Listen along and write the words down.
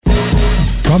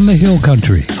From the hill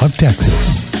country of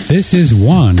Texas, this is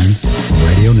One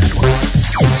Radio Network.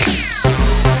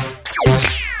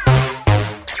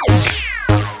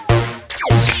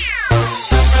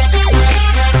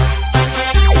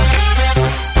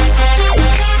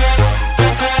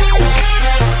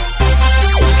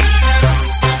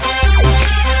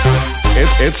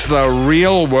 It's the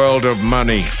real world of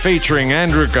money, featuring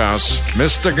Andrew Gause.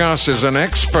 Mr. Gause is an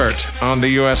expert on the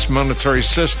U.S. monetary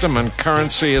system and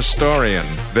currency historian.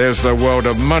 There's the world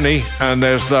of money, and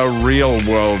there's the real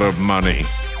world of money.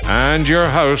 And your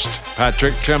host,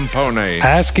 Patrick Timpone.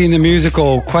 Asking the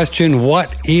musical question,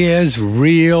 what is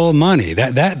real money?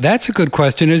 That's a good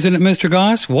question, isn't it, Mr.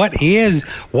 Gause? What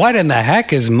in the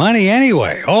heck is money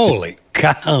anyway? Holy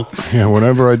cow. Yeah,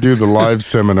 whenever I do the live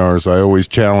seminars, I always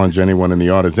challenge anyone in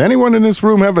the audience. Anyone in this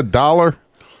room have $1?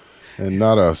 And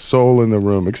not a soul in the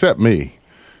room, except me,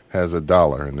 has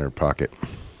 $1 in their pocket.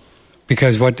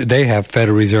 Because what they have,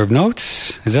 Federal Reserve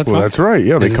notes? Is that Well, that's right.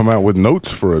 Yeah, they come out with notes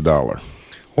for $1.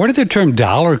 Where did the term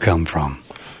dollar come from?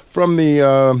 From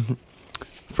the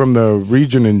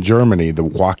region in Germany, the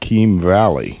Joachim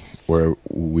Valley, where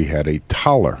we had a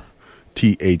Thaler,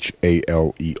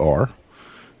 Thaler.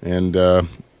 And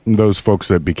those folks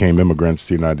that became immigrants to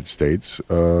the United States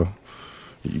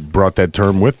brought that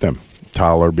term with them.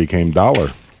 Thaler became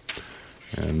dollar.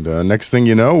 And next thing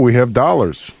you know, we have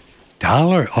dollars.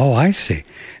 Dollar? Oh, I see.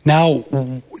 Now,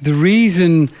 the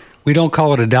reason we don't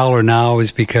call it $1 now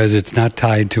is because it's not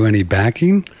tied to any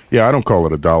backing? Yeah, I don't call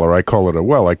it $1. I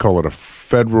call it a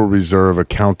Federal Reserve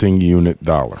Accounting Unit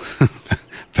dollar.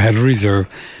 Federal Reserve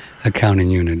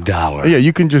Accounting Unit dollar. Yeah,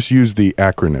 you can just use the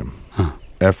acronym.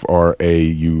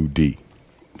 FRAUD.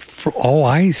 Oh,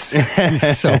 I see.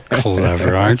 You're so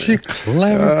clever, aren't you?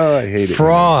 Clever. I hate it.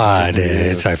 Fraud.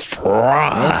 It's a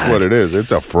fraud. That's what it is.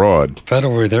 It's a fraud.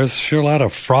 There's sure a lot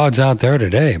of frauds out there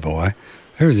today, boy.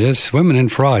 They're just swimming in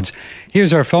frauds.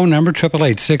 Here's our phone number,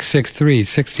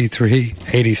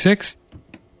 888-663-6386.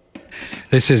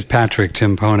 This is Patrick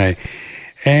Timpone.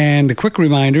 And a quick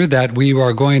reminder that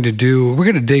we're going to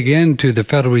dig into the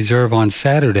Federal Reserve on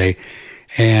Saturday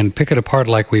and pick it apart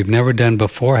like we've never done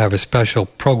before, have a special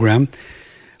program.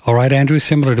 All right, Andrew,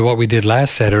 similar to what we did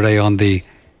last Saturday on the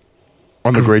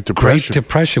Great Depression. Great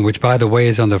Depression, which, by the way,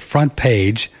 is on the front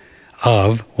page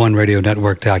of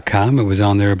OneRadioNetwork.com. It was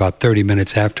on there about 30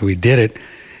 minutes after we did it.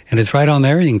 And it's right on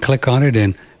there. You can click on it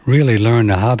and really learn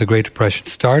how the Great Depression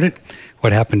started,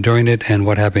 what happened during it, and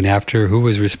what happened after, who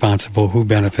was responsible, who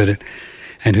benefited,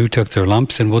 and who took their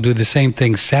lumps. And we'll do the same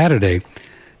thing Saturday,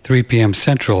 3 p.m.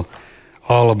 Central,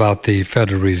 all about the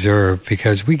Federal Reserve,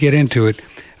 because we get into it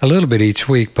a little bit each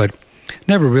week, but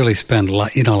never really spend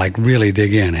really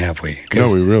dig in, have we?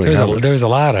 No, we really haven't. There's a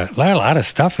lot of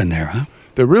stuff in there, huh?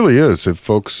 There really is. If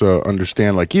folks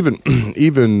understand, like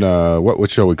even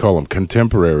what shall we call them,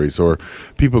 contemporaries or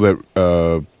people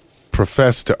that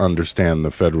profess to understand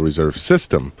the Federal Reserve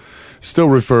System, still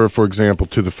refer, for example,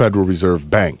 to the Federal Reserve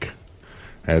Bank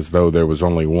as though there was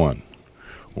only one,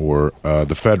 or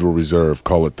the Federal Reserve,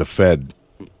 call it the Fed,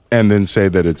 and then say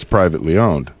that it's privately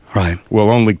owned. Right. Well,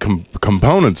 only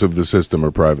components of the system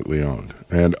are privately owned,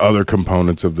 and other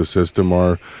components of the system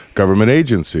are government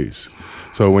agencies.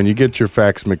 So when you get your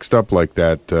facts mixed up like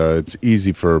that, it's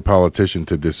easy for a politician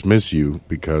to dismiss you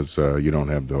because you don't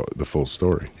have the full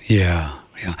story. Yeah.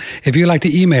 If you'd like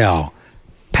to email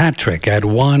Patrick at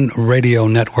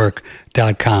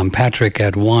OneRadioNetwork.com, Patrick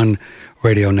at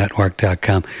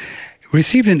OneRadioNetwork.com.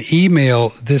 Received an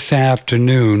email this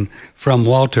afternoon from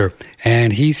Walter,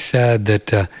 and he said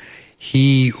that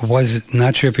he was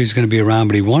not sure if he was going to be around,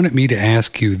 but he wanted me to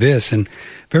ask you this, and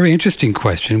very interesting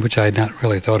question, which I had not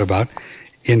really thought about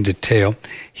in detail.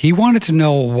 He wanted to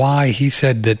know why he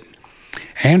said that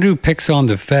Andrew picks on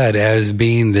the Fed as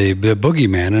being the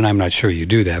boogeyman, and I'm not sure you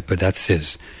do that, but that's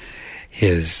his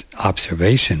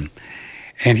observation.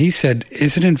 And he said,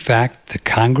 isn't in fact the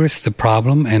Congress the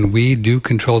problem, and we do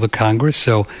control the Congress,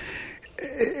 so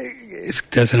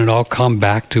doesn't it all come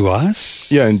back to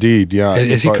us? Yeah, indeed, yeah.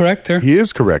 Is he correct there? He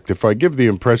is correct. If I give the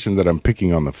impression that I'm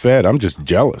picking on the Fed, I'm just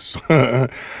jealous. I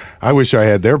wish I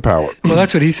had their power. Well,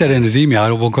 that's what he said in his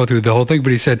email. We'll go through the whole thing,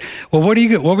 but he said, well, what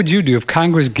would you do if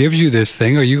Congress gives you this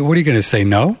thing? What are you going to say,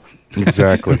 no?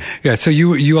 Exactly. Yeah. So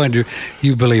you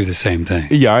believe the same thing.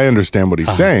 Yeah, I understand what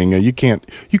he's saying. You can't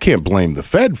blame the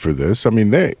Fed for this. I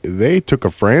mean, they took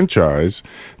a franchise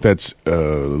that's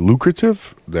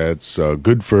lucrative, that's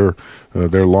good for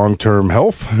their long-term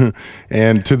health,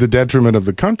 and to the detriment of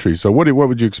the country. So what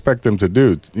would you expect them to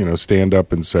do? Stand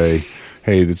up and say,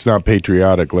 "Hey, it's not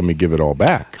patriotic. Let me give it all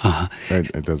back." Uh-huh.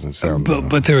 It doesn't sound.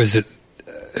 But there is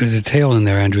detail in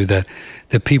there, Andrew, that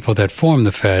the people that form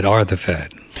the Fed are the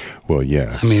Fed. Well,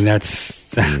 yes. I mean,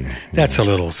 that's a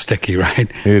little sticky, right?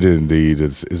 It indeed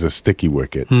is a sticky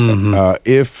wicket. Mm-hmm.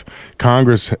 If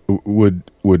Congress would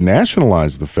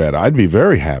nationalize the Fed, I'd be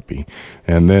very happy.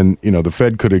 And then, the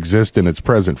Fed could exist in its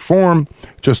present form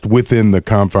just within the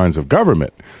confines of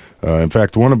government. In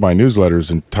fact, one of my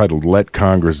newsletters entitled Let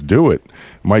Congress Do It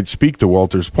might speak to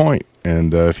Walter's point.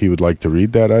 And if he would like to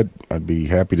read that, I'd be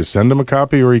happy to send him a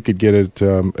copy, or he could get it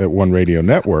at One Radio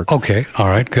Network. Okay, all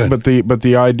right, good. But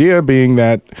the idea being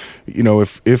that,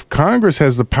 if Congress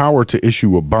has the power to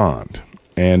issue a bond,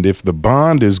 and if the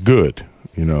bond is good,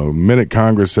 the minute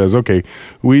Congress says, okay,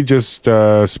 we just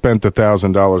spent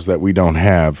 $1,000 that we don't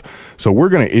have, so we're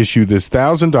going to issue this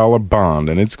 $1,000 bond,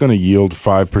 and it's going to yield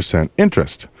 5%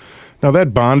 interest. Now,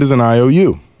 that bond is an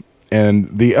IOU,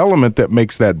 and the element that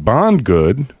makes that bond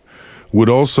good would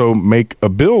also make a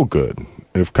bill good.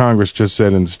 If Congress just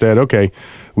said instead, okay,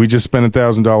 we just spent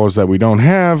 $1,000 that we don't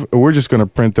have, we're just going to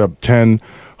print up 10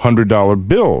 $100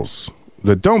 bills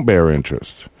that don't bear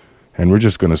interest, and we're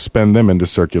just going to spend them into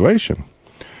circulation.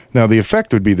 Now, the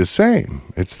effect would be the same.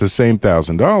 It's the same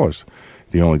 $1,000.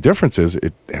 The only difference is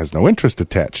it has no interest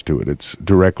attached to it. It's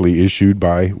directly issued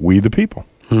by we the people.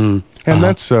 And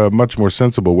that's a much more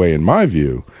sensible way, in my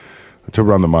view, to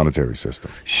run the monetary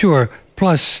system. Sure.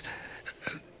 Plus,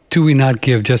 do we not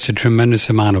give just a tremendous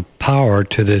amount of power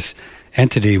to this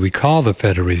entity we call the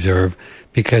Federal Reserve,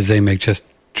 because they make just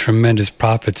tremendous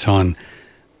profits on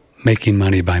making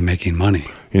money by making money?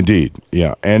 Indeed,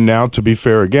 yeah. And now, to be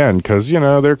fair again, because, there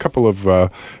are a couple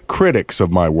of critics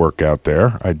of my work out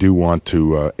there, I do want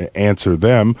to answer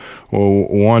them. Well,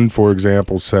 one, for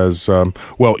example, says,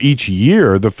 each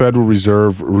year the Federal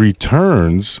Reserve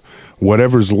returns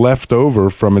whatever's left over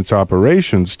from its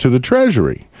operations to the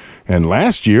Treasury. And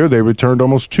last year, they returned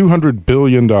almost $200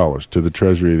 billion to the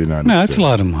Treasury of the United States. That's a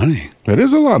lot of money. It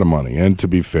is a lot of money. And to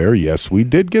be fair, yes, we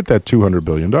did get that $200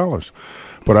 billion.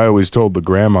 But I always told the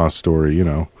grandma story,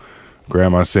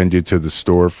 Grandma send you to the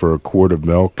store for a quart of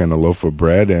milk and a loaf of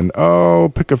bread, and,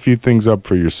 pick a few things up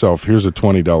for yourself. Here's a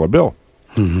 $20 bill.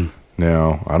 Mm-hmm.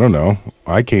 Now, I don't know.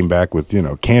 I came back with,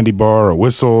 candy bar, a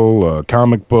whistle, a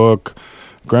comic book.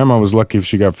 Grandma was lucky if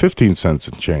she got 15 cents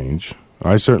in change.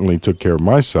 I certainly took care of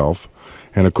myself.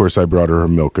 And, of course, I brought her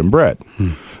milk and bread.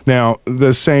 Now,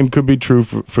 the same could be true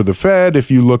for the Fed.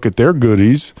 If you look at their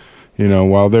goodies,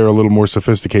 while they're a little more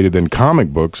sophisticated than comic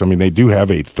books, I mean, they do have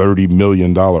a $30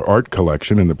 million art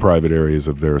collection in the private areas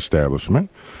of their establishment,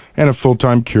 and a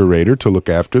full-time curator to look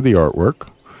after the artwork.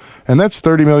 And that's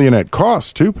 $30 million at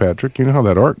cost, too, Patrick. You know how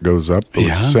that art goes up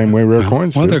the same way rare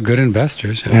coins do. Well, they're good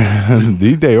investors.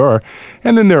 Indeed, they are.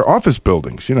 And then their office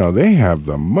buildings, they have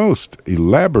the most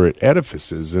elaborate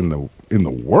edifices in the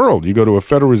world. You go to a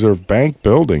Federal Reserve Bank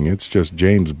building, it's just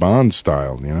James Bond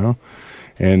style,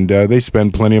 And they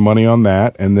spend plenty of money on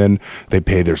that, and then they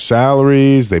pay their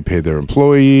salaries, they pay their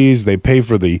employees, they pay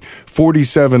for the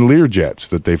 47 Learjets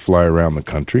that they fly around the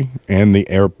country, and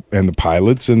the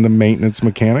pilots and the maintenance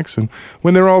mechanics. And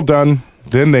when they're all done,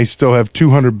 then they still have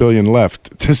 $200 billion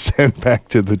left to send back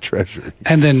to the Treasury.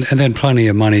 And then plenty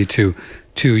of money to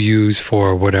use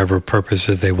for whatever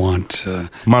purposes they want.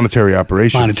 Monetary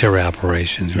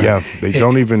operations. Right? Yeah,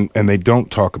 they don't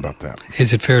talk about that.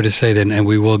 Is it fair to say then, and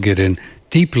we will get in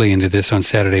deeply into this on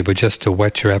Saturday, but just to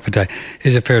whet your appetite,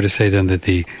 is it fair to say then that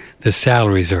the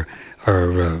salaries are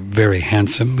very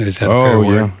handsome? Is that a fair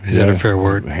word? Is that a fair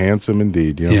word? Handsome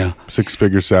indeed, yeah.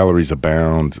 Six-figure salaries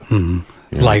abound. Mm-hmm.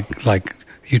 Yeah. Like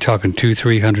you talking 200,000,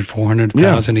 300,000,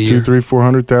 400,000 a year? 200,000,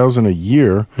 400,000 a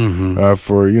year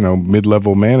for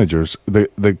mid-level managers.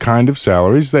 The kind of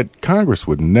salaries that Congress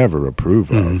would never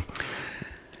approve of.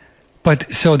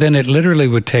 But so then it literally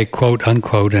would take, quote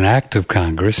unquote, an act of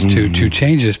Congress to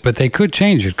change this. But they could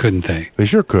change it, couldn't they? They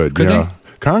sure could. Could they?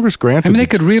 Congress granted. I mean, they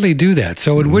could really do that.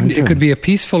 So it wouldn't. It could be a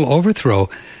peaceful overthrow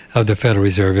of the Federal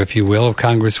Reserve, if you will, if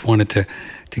Congress wanted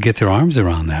to get their arms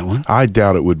around that one. I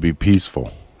doubt it would be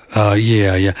peaceful.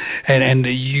 Yeah. And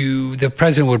the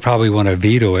president would probably want to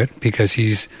veto it because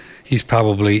he's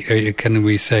probably, can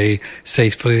we say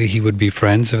safely, he would be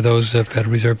friends of those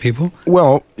Federal Reserve people?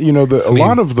 Well, a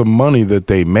lot of the money that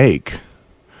they make,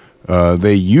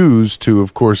 they use to,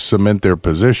 of course, cement their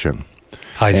position.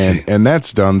 I see. And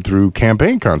that's done through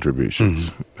campaign contributions.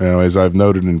 As I've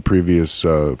noted in previous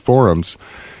forums,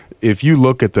 if you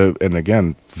look at and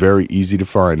again, it's very easy to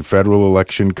find, Federal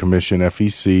Election Commission,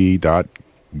 FEC.gov,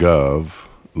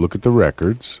 look at the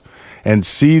records, and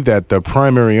see that the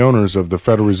primary owners of the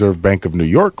Federal Reserve Bank of New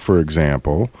York, for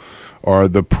example, are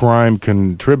the prime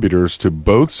contributors to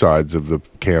both sides of the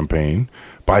campaign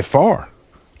by far.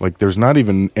 Like, there's not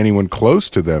even anyone close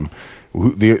to them.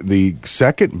 The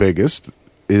second biggest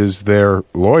is their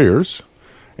lawyers,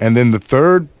 and then the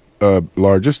third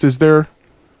largest is their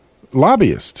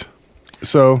lobbyist.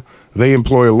 So they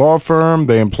employ a law firm,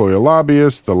 they employ a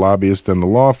lobbyist, the lobbyist and the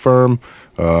law firm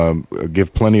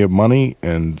give plenty of money,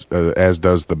 and as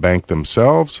does the bank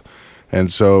themselves.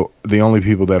 And so the only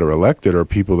people that are elected are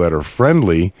people that are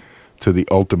friendly to the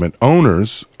ultimate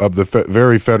owners of the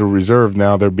very Federal Reserve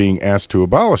now they're being asked to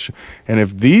abolish. And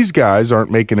if these guys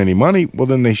aren't making any money, well,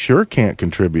 then they sure can't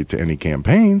contribute to any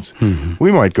campaigns. Mm-hmm.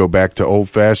 We might go back to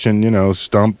old-fashioned,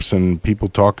 stumps and people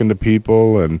talking to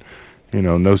people and,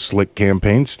 no slick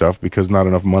campaign stuff because not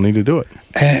enough money to do it.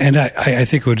 And I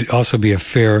think it would also be a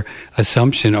fair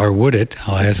assumption, or would it,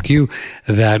 I'll ask you,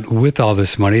 that with all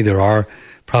this money there are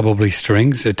probably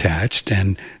strings attached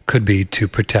and could be to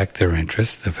protect their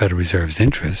interest, the Federal Reserve's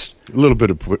interest. A little bit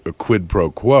of a quid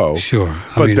pro quo. Sure.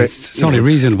 It's only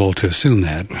reasonable to assume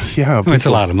that. Yeah. It's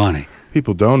a lot of money.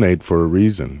 People donate for a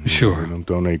reason. Sure. They don't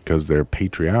donate because they're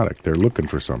patriotic. They're looking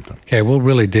for something. Okay, we'll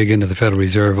really dig into the Federal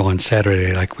Reserve on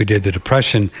Saturday like we did the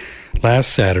Depression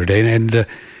last Saturday. And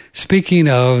speaking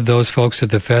of those folks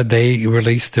at the Fed, they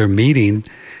released their meeting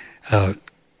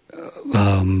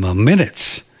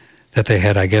minutes that they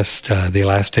had, I guess, the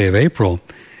last day of April.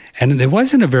 And it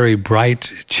wasn't a very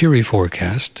bright, cheery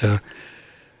forecast.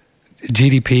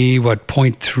 GDP,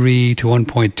 0.3 to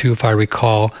 1.2, if I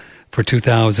recall, for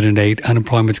 2008.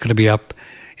 Unemployment's going to be up.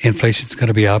 Inflation's going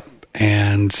to be up.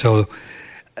 And so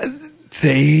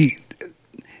do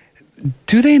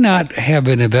they not have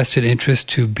an invested interest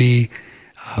to be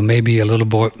maybe a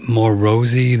little more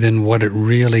rosy than what it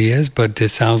really is? But it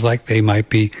sounds like they might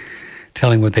be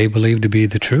telling what they believe to be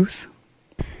the truth?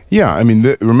 Yeah, I mean,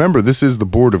 remember, this is the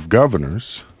Board of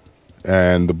Governors,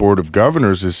 and the Board of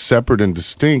Governors is separate and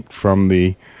distinct from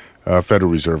the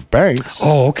Federal Reserve banks.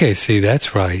 Oh, okay, see,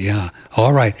 that's right, yeah.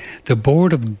 All right, the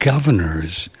Board of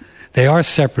Governors, they are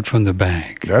separate from the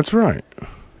bank. That's right.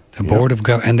 The Board of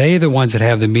Governors, and they're the ones that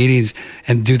have the meetings,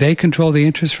 and do they control the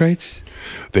interest rates?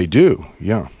 They do,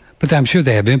 yeah. But I'm sure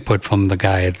they have input from the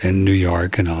guy in New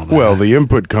York and all that. Well, the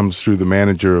input comes through the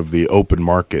manager of the Open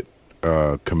Market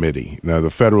Committee. Now,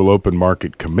 the Federal Open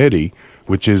Market Committee,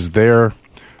 which is the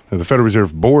Federal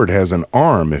Reserve Board has an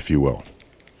arm, if you will.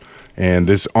 And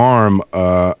this arm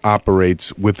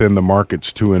operates within the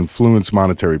markets to influence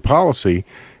monetary policy,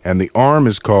 and the arm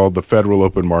is called the Federal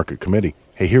Open Market Committee.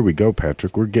 Hey, here we go,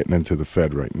 Patrick. We're getting into the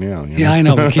Fed right now. Yeah, I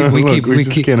know. We keep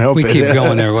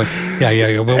going there.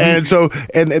 Yeah.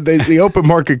 And the Open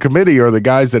Market Committee are the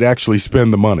guys that actually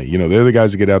spend the money. They're the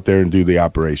guys that get out there and do the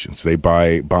operations. They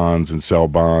buy bonds and sell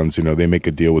bonds. They make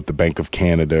a deal with the Bank of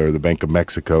Canada or the Bank of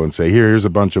Mexico and say, here's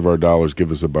a bunch of our dollars. Give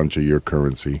us a bunch of your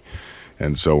currency,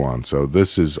 and so on. So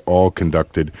this is all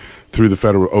conducted through the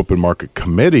Federal Open Market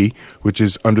Committee, which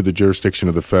is under the jurisdiction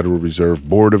of the Federal Reserve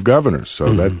Board of Governors.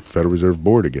 So that Federal Reserve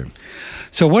Board again.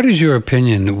 So what is your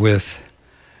opinion with,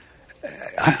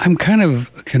 I'm kind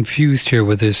of confused here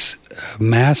with this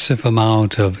massive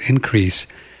amount of increase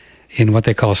in what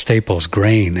they call staples,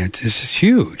 grain. It's just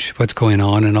huge what's going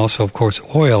on, and also, of course,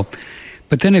 oil.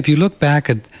 But then if you look back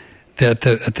at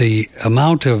the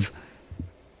amount of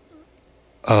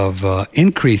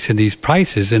increase in these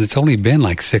prices, and it's only been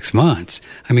like 6 months.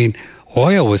 I mean,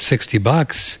 oil was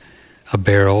 $60 a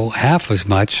barrel, half as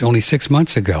much only 6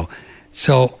 months ago.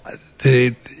 So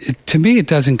to me, it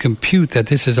doesn't compute that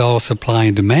this is all a supply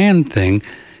and demand thing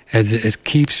as it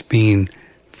keeps being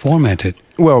fomented.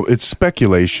 Well, it's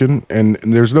speculation, and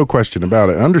there's no question about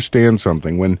it. Understand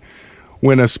something.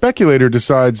 When a speculator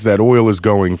decides that oil is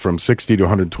going from $60 to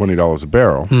 $120 a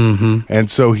barrel,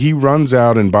 and so he runs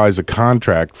out and buys a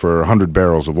contract for 100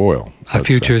 barrels of oil. A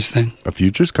futures thing? A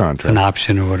futures contract. An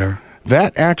option or whatever.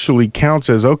 That actually counts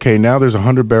as, okay, now there's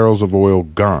 100 barrels of oil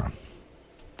gone,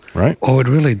 right? Oh, it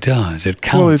really does. It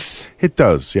counts. Well, it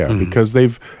does, yeah, because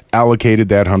they've allocated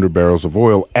that 100 barrels of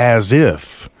oil as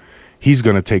if he's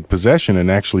going to take possession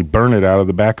and actually burn it out of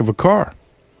the back of a car.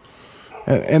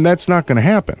 And that's not going to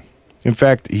happen. In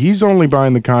fact, he's only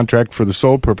buying the contract for the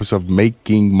sole purpose of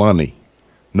making money.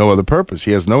 No other purpose.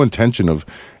 He has no intention of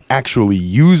actually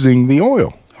using the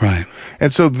oil. Right.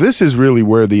 And so this is really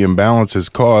where the imbalance is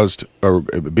caused, or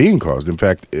being caused. In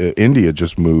fact, India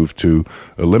just moved to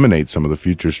eliminate some of the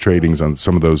futures tradings on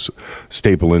some of those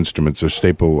staple instruments or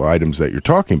staple items that you're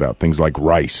talking about, things like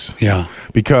rice. Yeah.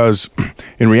 Because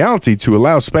in reality, to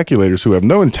allow speculators who have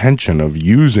no intention of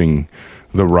using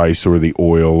the rice or the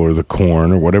oil or the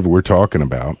corn or whatever we're talking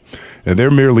about, and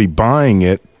they're merely buying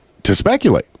it to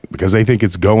speculate because they think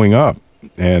it's going up.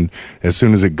 And as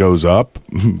soon as it goes up,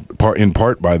 in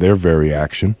part by their very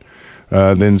action,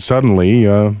 then suddenly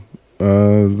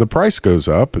the price goes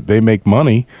up. They make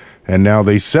money, and now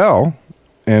they sell,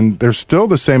 and there's still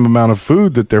the same amount of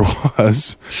food that there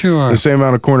was, Sure. the same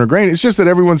amount of corn or grain. It's just that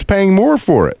everyone's paying more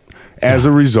for it as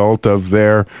a result of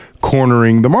their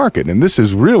cornering the market. And this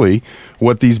is really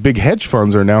what these big hedge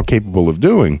funds are now capable of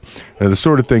doing. The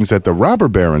sort of things that the robber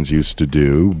barons used to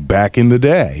do back in the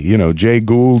day. You know, Jay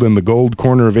Gould and the gold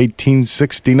corner of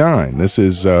 1869. This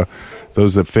is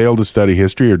those that fail to study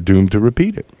history are doomed to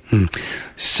repeat it.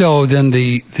 So then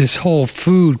this whole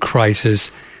food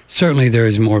crisis, certainly there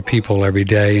is more people every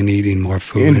day and eating more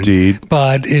food. Indeed.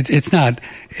 But it's not,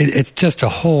 it's just a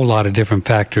whole lot of different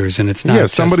factors, and it's not Yeah,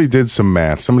 somebody did some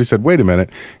math. Somebody said, wait a minute,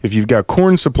 if you've got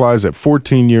corn supplies at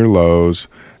 14-year lows,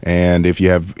 and if you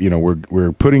have, you know,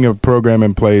 we're putting a program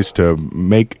in place to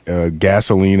make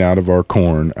gasoline out of our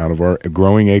corn, out of our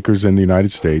growing acres in the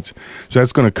United States, so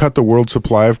that's going to cut the world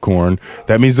supply of corn.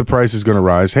 That means the price is going to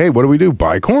rise. Hey, what do?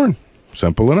 Buy corn.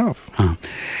 Simple enough.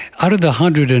 Out of the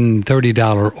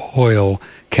 $130 oil,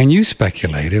 can you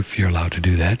speculate, if you're allowed to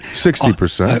do that?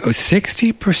 60%.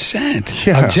 60%?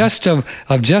 Yeah.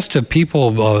 Of just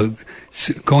people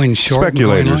going short?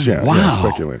 Speculators, and going wow. Yeah,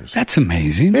 Speculators. That's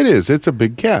amazing. It is. It's a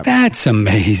big cap. That's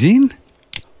amazing.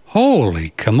 Holy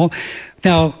come on.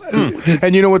 Now,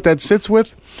 and you know what that sits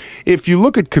with? If you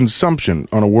look at consumption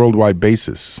on a worldwide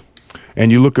basis,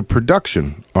 and you look at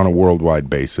production on a worldwide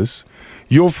basis,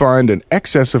 you'll find an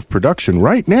excess of production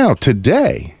right now,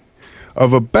 today,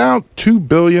 of about 2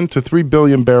 billion to 3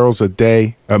 billion barrels a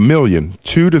day,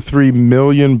 2 to 3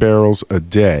 million barrels a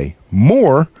day,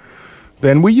 more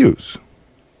than we use.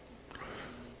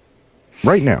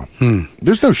 Right now.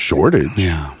 There's no shortage.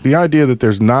 Yeah. The idea that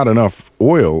there's not enough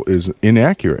oil is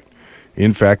inaccurate.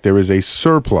 In fact, there is a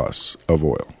surplus of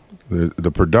oil.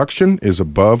 The production is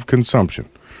above consumption.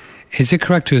 is it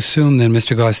correct to assume then,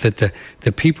 Mr. Gause, that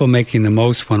the people making the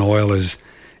most when oil is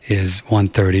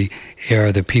 130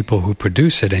 are the people who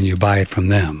produce it and you buy it from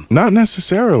them? Not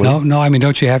necessarily. No. I mean,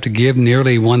 don't you have to give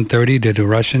nearly 130 to the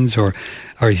Russians or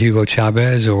Hugo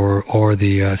Chavez or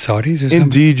the Saudis or something?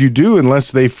 Indeed, you do,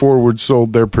 unless they forward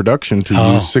sold their production to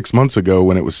you 6 months ago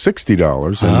when it was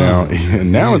 $60,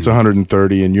 and now it's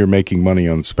 130, and you're making money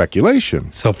on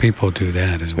speculation. So people do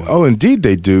that as well. Oh, indeed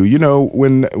they do. You know,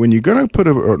 when you're going to put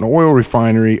an oil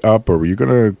refinery up, or you're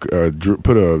going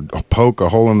to poke a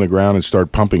hole in the ground and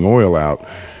start pumping oil out,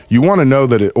 you want to know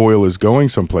that oil is going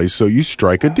someplace, so you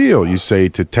strike a deal. You say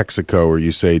to Texaco, or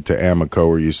you say to Amoco,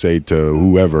 or you say to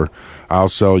whoever, I'll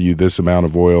sell you this amount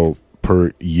of oil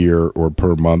per year or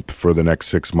per month for the next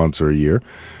 6 months or a year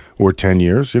or 10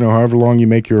 years, however long you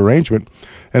make your arrangement.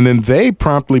 And then they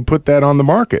promptly put that on the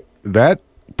market. That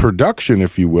production,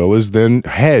 if you will, is then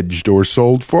hedged or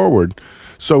sold forward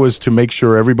so as to make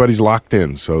sure everybody's locked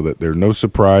in, so that there are no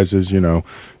surprises.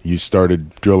 You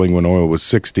started drilling when oil was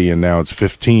 60 and now it's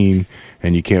 15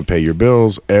 and you can't pay your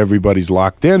bills. Everybody's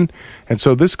locked in. And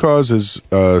so this causes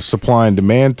supply and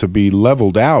demand to be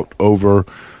leveled out over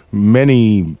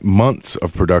many months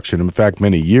of production, in fact,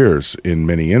 many years in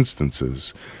many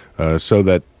instances, so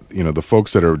that the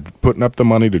folks that are putting up the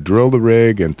money to drill the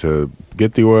rig and to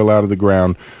get the oil out of the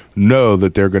ground know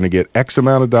that they're going to get X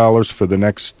amount of dollars for the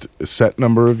next set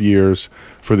number of years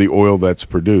for the oil that's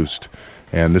produced.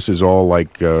 And this is all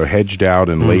like hedged out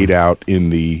and laid out in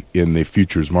the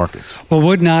futures markets. Well,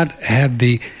 would not have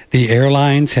the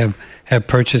airlines have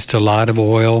purchased a lot of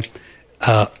oil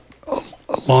a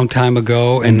long time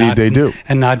ago, and Indeed, they do,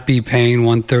 and not be paying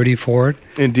 $130 for it?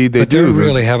 Indeed, they do. But they're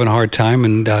really having a hard time.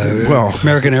 And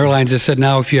American Airlines has said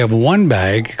now, if you have one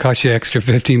bag, it costs you extra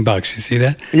 $15. You see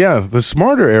that? Yeah, the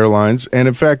smarter airlines, and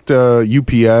in fact,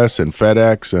 UPS and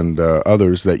FedEx and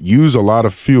others that use a lot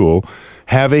of fuel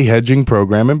have a hedging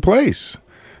program in place.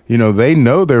 They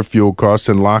know their fuel costs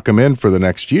and lock them in for the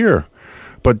next year.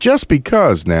 But just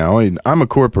because now, I'm a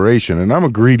corporation, and I'm a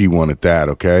greedy one at that,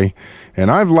 okay? And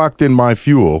I've locked in my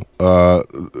fuel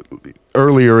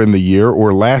earlier in the year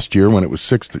or last year when it was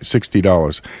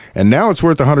 $60, and now it's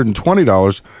worth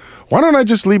 $120. Why don't I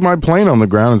just leave my plane on the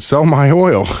ground and sell my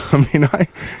oil? I mean,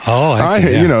 I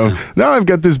see, now I've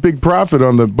got this big profit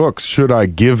on the books. Should I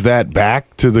give that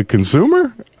back to the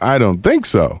consumer? I don't think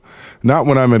so. Not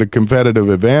when I'm at a competitive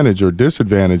advantage or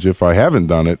disadvantage if I haven't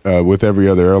done it with every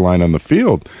other airline on the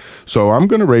field. So I'm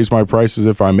going to raise my prices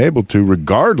if I'm able to,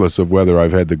 regardless of whether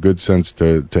I've had the good sense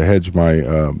to hedge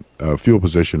my fuel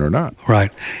position or not.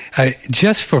 Right.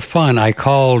 Just for fun, I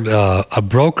called a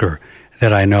broker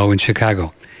that I know in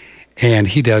Chicago, and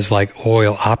he does like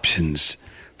oil options.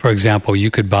 For example,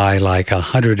 you could buy like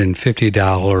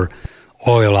 $150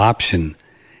 oil option,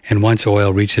 and once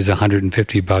oil reaches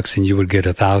 $150, and you would get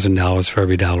 $1,000 for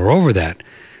every dollar over that.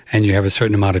 and you have a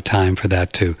certain amount of time for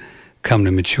that to come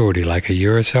to maturity, like a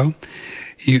year or so,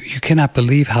 you cannot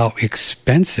believe how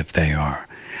expensive they are.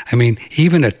 I mean,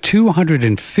 even a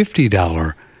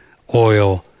 $250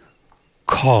 oil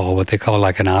call, what they call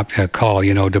like a call,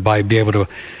 to be able to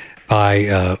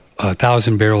buy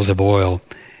 1,000 barrels of oil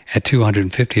at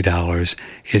 $250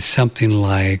 is something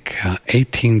like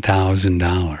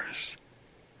 $18,000.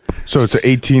 So it's an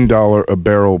 $18 a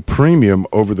barrel premium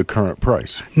over the current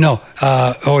price. No.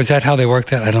 Is that how they work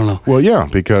that? I don't know. Well, yeah,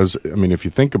 because, I mean, if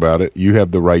you think about it, you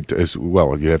have the right to,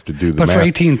 you have to do the math. But for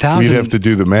 $18,000... You'd have to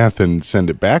do the math and send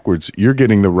it backwards. You're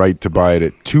getting the right to buy it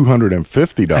at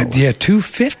 $250. Yeah,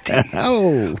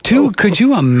 $250. Could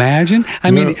you imagine?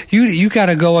 I mean, you got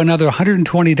to go another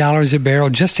 $120 a barrel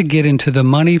just to get into the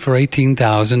money for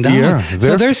 $18,000. Yeah.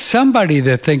 So there's somebody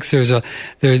that thinks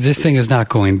this thing is not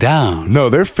going down. No,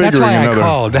 they're figuring That's why another, I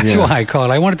called. That's why I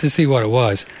called. I wanted to see what it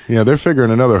was. Yeah, they're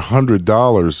figuring another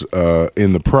 $100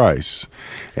 in the price.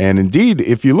 And indeed,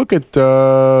 if you look at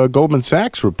Goldman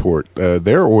Sachs report,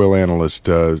 their oil analyst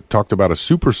talked about a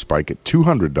super spike at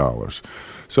 $200.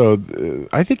 So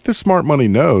I think the smart money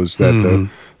knows that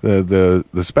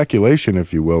the speculation,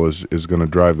 if you will, is going to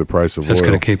drive the price of oil. It's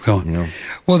going to keep going. Yeah.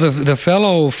 Well, the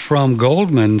fellow from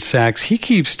Goldman Sachs, he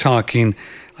keeps talking.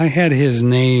 I had his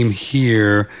name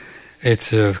here.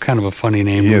 It's a kind of a funny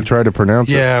name. Yeah, try to pronounce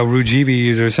it. Yeah,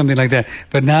 Rujivi or something like that.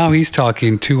 But now he's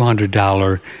talking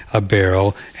 $200 a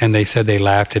barrel, and they said they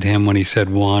laughed at him when he said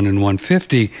 $1 and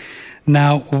 $1.50.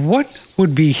 Now, what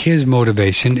would be his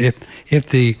motivation if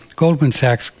the Goldman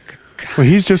Sachs... Well,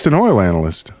 he's just an oil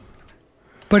analyst.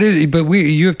 But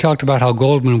you have talked about how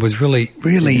Goldman was really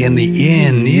in the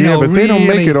end. They don't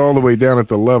make it all the way down at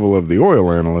the level of the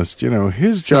oil analyst.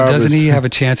 His job. So doesn't he have a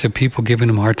chance of people giving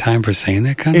him a hard time for saying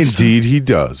that kind of stuff? Indeed, he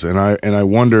does, and I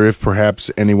wonder if perhaps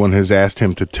anyone has asked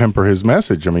him to temper his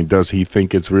message. I mean, does he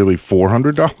think it's really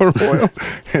 $400 oil,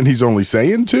 and he's only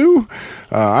saying $2?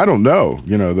 I don't know.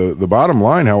 The bottom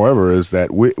line, however, is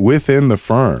that within the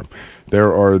firm,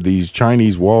 there are these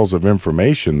Chinese walls of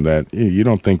information that you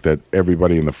don't think that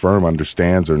everybody in the firm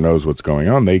understands or knows what's going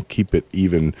on. They keep it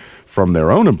even from their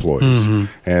own employees. Mm-hmm.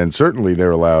 And certainly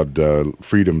they're allowed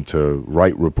freedom to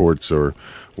write reports or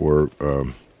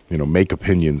make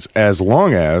opinions as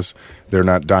long as they're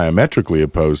not diametrically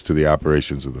opposed to the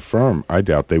operations of the firm. I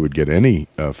doubt they would get any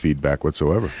feedback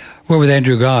whatsoever. We're with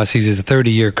Andrew Gause. He's a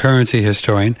 30-year currency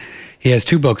historian. He has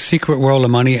 2 books, Secret World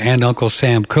of Money and Uncle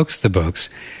Sam Cooks the Books.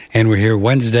 And we're here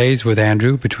Wednesdays with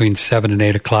Andrew between 7 and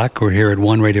 8 o'clock. We're here at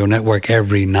One Radio Network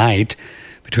every night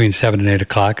between 7 and 8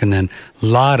 o'clock. And then a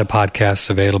lot of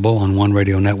podcasts available on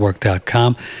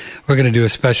oneradionetwork.com. We're going to do a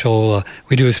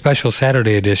special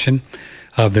Saturday edition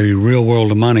of the Real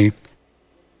World of Money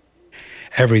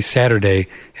every Saturday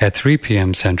at 3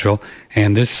 p.m. Central.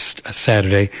 And this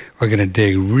Saturday, we're going to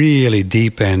dig really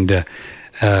deep and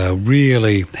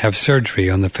really have surgery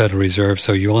on the Federal Reserve,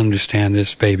 so you'll understand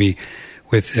this baby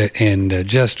in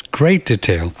just great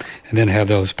detail, and then have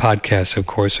those podcasts, of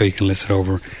course, so you can listen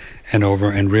over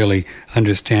and really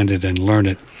understand it and learn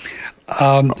it.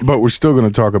 But we're still going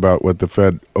to talk about what the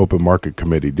Fed Open Market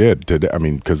Committee did today. I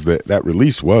mean, because that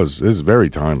release is very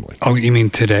timely. Oh, you mean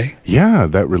today? Yeah,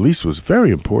 that release was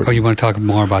very important. Oh, you want to talk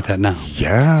more about that now?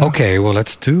 Yeah. Okay, well,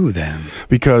 let's do then.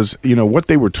 Because, what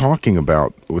they were talking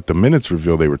about, what the minutes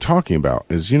reveal they were talking about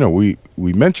is, we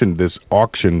mentioned this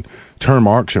term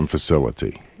auction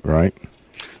facility, right?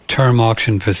 Term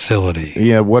auction facility.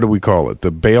 Yeah, what do we call it?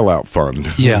 The bailout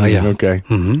fund. Yeah. Okay.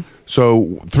 Mm-hmm.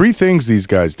 So 3 things these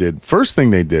guys did. First thing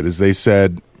they did is they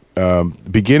said,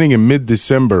 beginning in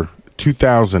mid-December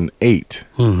 2008,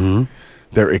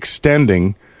 they're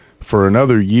extending for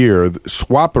another year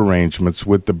swap arrangements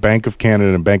with the Bank of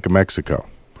Canada and Bank of Mexico.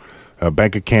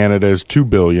 Bank of Canada is $2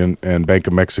 billion and Bank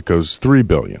of Mexico is $3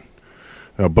 billion.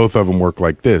 Both of them work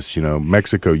like this.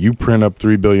 Mexico, you print up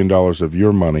 $3 billion of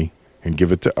your money and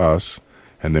give it to us,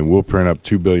 and then we'll print up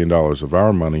 $2 billion of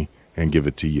our money and give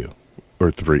it to you. Or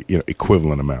 3,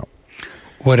 equivalent amount.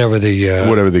 Whatever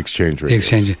the exchange rate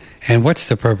is. And what's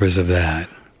the purpose of that?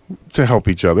 To help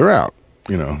each other out.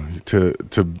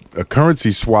 Currency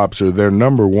swaps are their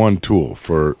number one tool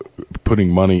for putting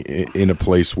money in a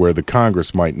place where the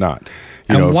Congress might not.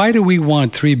 Why do we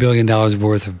want $3 billion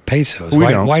worth of pesos?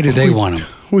 Why do they want them?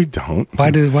 We don't.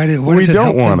 We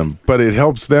don't want them, but it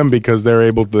helps them because they're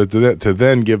able to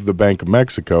then give the Bank of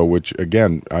Mexico, which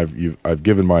again I've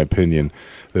given my opinion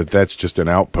that's just an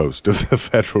outpost of the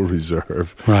Federal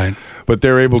Reserve. Right. But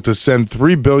they're able to send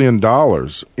 $3 billion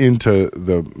into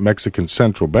the Mexican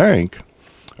Central Bank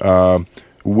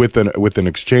with an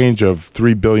exchange of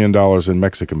 $3 billion in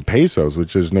Mexican pesos,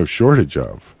 which there's no shortage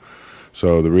of.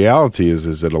 So the reality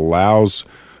is it allows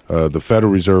the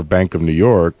Federal Reserve Bank of New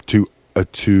York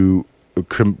to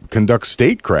conduct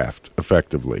statecraft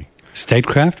effectively.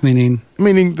 Statecraft, meaning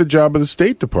the job of the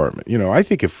State Department. I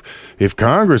think if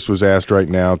Congress was asked right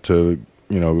now to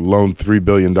loan $3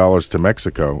 billion to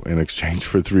Mexico in exchange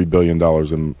for $3 billion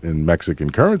in Mexican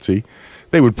currency,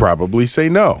 they would probably say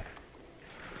no.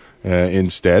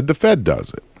 Instead, the Fed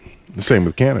does it. The same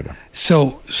with Canada.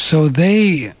 So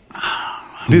they...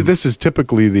 This is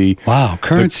typically the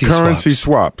currency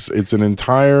swaps. It's an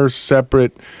entire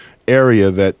separate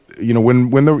area that you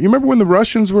remember when the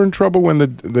Russians were in trouble, when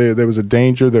there was a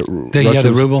danger that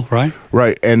the ruble,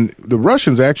 right, and the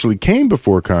Russians actually came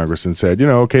before Congress and said,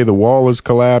 okay, the wall has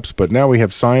collapsed, but now we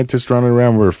have scientists running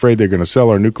around. We're afraid they're going to sell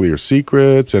our nuclear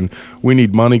secrets, and we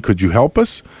need money. Could you help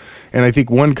us? And I think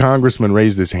one congressman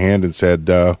raised his hand and said,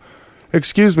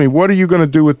 "Excuse me, what are you going to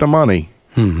do with the money?"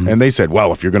 Mm-hmm. And they said,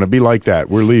 "Well, if you're going to be like that,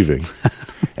 we're leaving."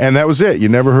 And that was it. You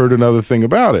never heard another thing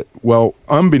about it. Well,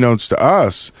 unbeknownst to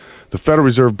us, the Federal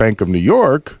Reserve Bank of New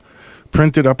York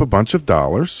printed up a bunch of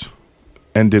dollars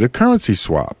and did a currency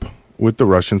swap with the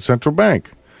Russian central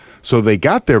bank. So they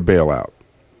got their bailout.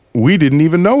 We didn't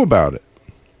even know about it.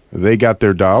 They got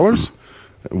their dollars.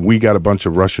 We got a bunch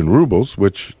of Russian rubles,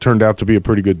 which turned out to be a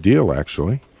pretty good deal,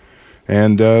 actually.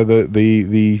 And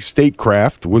the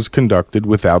statecraft was conducted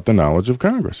without the knowledge of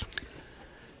Congress.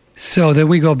 So then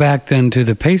we go back then to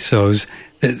the pesos.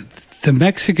 The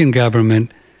Mexican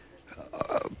government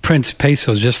prints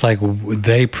pesos just like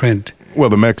they print. Well,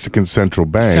 the Mexican central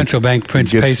bank. Central bank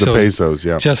prints gets pesos. The pesos,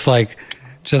 yeah. Just like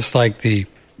the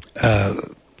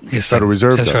Federal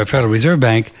Reserve. That's right, Federal Reserve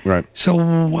Bank. Right. So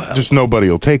just nobody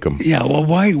will take them. Yeah. Well,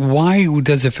 why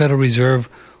does the Federal Reserve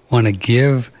want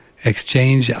to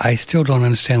exchange? I still don't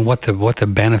understand what the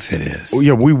benefit is. Well,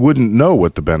 yeah, we wouldn't know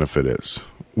what the benefit is.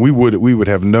 We would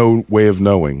have no way of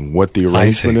knowing what the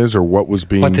arrangement is or what was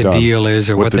being done. What the deal is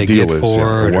or what they get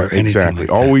for it or anything exactly. like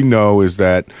that. All we know is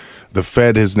that the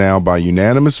Fed has now, by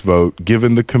unanimous vote,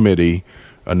 given the committee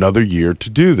another year to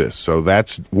do this. So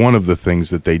that's one of the things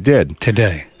that they did.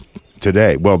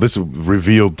 Today. Well, this was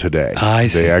revealed today. I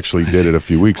see. They actually did it a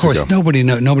few weeks ago. Of course,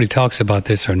 nobody talks about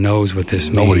this or knows what this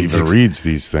means. Nobody even reads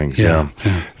these things. Yeah.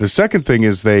 The second thing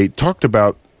is they talked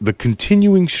about the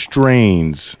continuing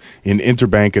strains in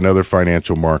interbank and other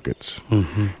financial markets.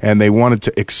 Mm-hmm. And they wanted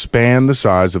to expand the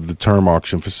size of the term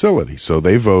auction facility. So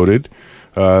they voted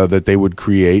that they would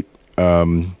create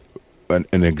an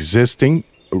existing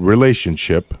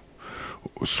relationship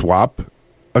swap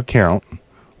account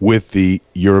with the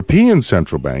European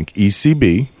Central Bank,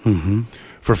 ECB, mm-hmm.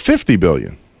 for $50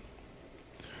 billion.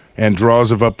 And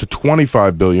draws of up to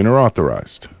 $25 billion are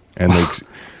authorized. And they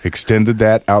extended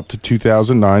that out to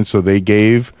 2009, so they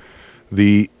gave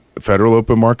the Federal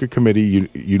Open Market Committee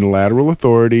unilateral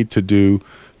authority to do,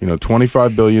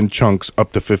 $25 billion chunks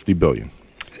up to $50 billion.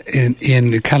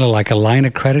 In kind of like a line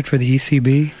of credit for the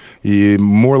ECB? Yeah,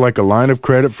 more like a line of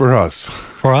credit for us.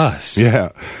 For us? Yeah.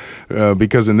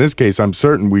 Because in this case, I'm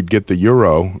certain we'd get the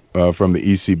euro from the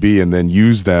ECB and then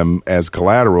use them as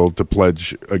collateral to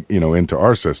pledge, into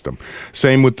our system.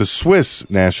 Same with the Swiss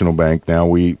National Bank. Now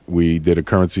we did a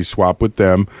currency swap with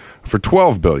them for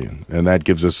 $12 billion, and that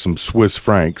gives us some Swiss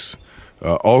francs.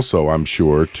 Also, I'm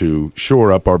sure, to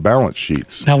shore up our balance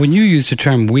sheets. Now, when you use the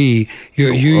term we,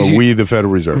 you're using... we, the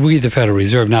Federal Reserve. We, the Federal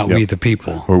Reserve, not we, the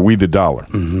people. Or we, the dollar.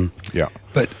 Mm-hmm. Yeah.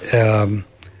 But...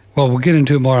 well, we'll get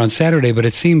into it more on Saturday, but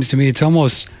it seems to me it's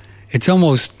almost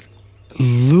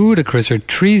ludicrous or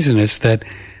treasonous that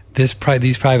these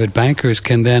private bankers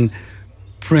can then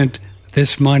print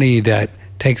this money that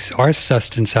takes our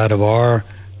sustenance out of our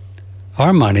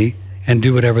money and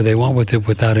do whatever they want with it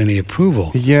without any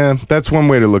approval. Yeah, that's one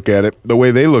way to look at it. The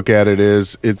way they look at it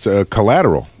is it's a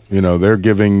collateral. They're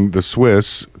giving the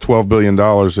Swiss $12 billion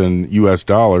in U.S.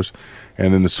 dollars,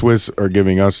 and then the Swiss are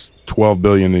giving us $12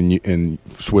 billion in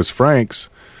Swiss francs.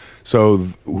 So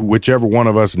whichever one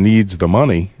of us needs the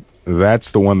money,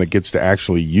 that's the one that gets to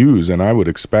actually use. And I would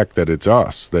expect that it's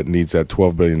us that needs that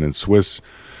 $12 billion in Swiss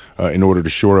in order to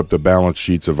shore up the balance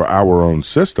sheets of our own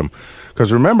system.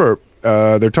 Because remember,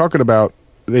 they're talking about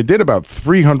they did about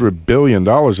 $300 billion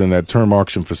in that term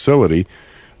auction facility.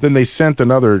 Then they sent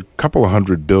another couple of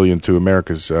 $100 billion to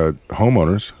America's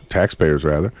homeowners, taxpayers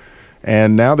rather.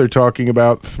 And now they're talking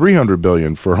about $300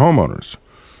 billion for homeowners.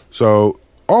 So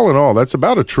all in all, that's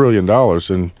about $1 trillion.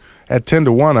 And at 10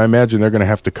 to 1, I imagine they're going to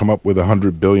have to come up with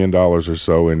 $100 billion or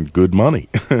so in good money,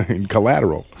 in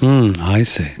collateral. I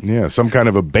see. Yeah, some kind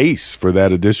of a base for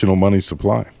that additional money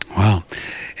supply. Wow.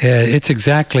 It's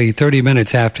exactly 30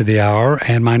 minutes after the hour,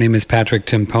 and my name is Patrick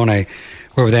Timpone.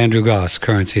 We're with Andrew Gause,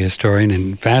 currency historian,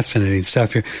 and fascinating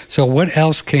stuff here. So what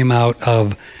else came out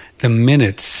of the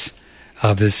minutes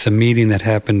of this meeting that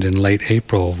happened in late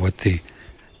April with the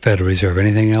Federal Reserve?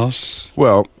 Anything else?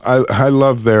 Well, I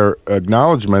love their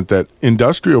acknowledgement that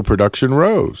industrial production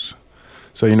rose.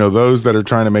 So, those that are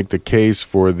trying to make the case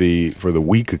for the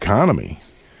weak economy,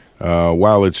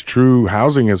 while it's true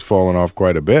housing has fallen off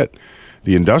quite a bit,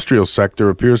 the industrial sector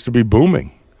appears to be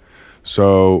booming.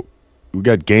 So we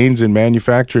got gains in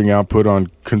manufacturing output on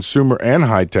consumer and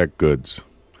high-tech goods,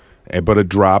 but a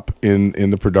drop in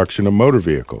the production of motor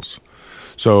vehicles.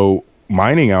 So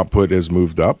mining output has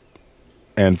moved up,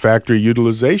 and factory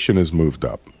utilization has moved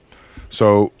up.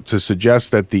 So to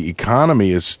suggest that the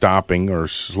economy is stopping or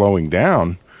slowing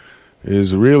down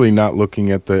is really not looking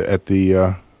at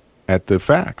the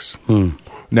facts.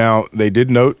 Now, they did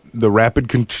note the rapid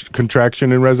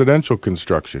contraction in residential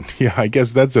construction. Yeah, I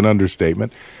guess that's an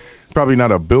understatement. Probably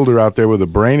not a builder out there with a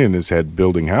brain in his head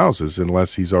building houses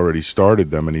unless he's already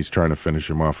started them and he's trying to finish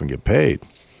them off and get paid.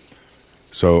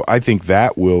 So I think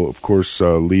that will, of course,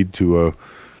 lead to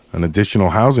an additional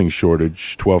housing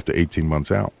shortage 12 to 18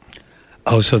 months out.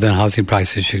 Oh, so then housing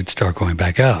prices should start going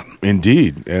back up.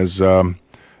 Indeed. As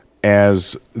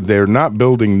they're not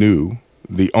building new,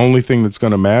 the only thing that's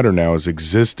going to matter now is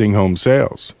existing home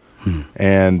sales.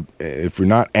 And if we're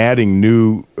not adding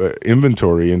new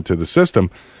inventory into the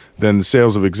system, then the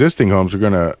sales of existing homes are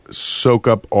going to soak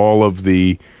up all of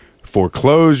the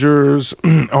foreclosures,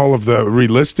 all of the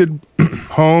relisted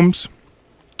homes.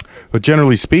 But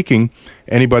generally speaking,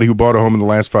 anybody who bought a home in the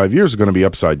last 5 years is going to be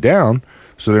upside down,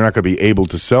 so they're not going to be able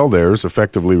to sell theirs,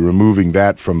 effectively removing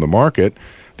that from the market.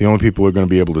 The only people who are going to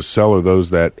be able to sell are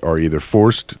those that are either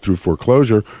forced through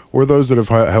foreclosure or those that have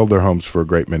held their homes for a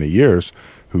great many years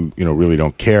who, really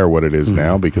don't care what it is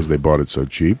now because they bought it so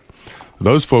cheap.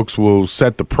 Those folks will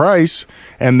set the price,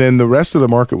 and then the rest of the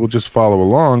market will just follow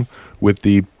along with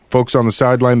the folks on the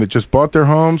sideline that just bought their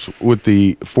homes. With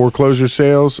the foreclosure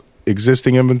sales,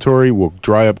 existing inventory will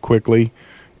dry up quickly,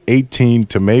 18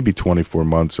 to maybe 24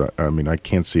 months. I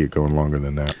can't see it going longer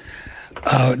than that.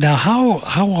 Now,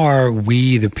 how are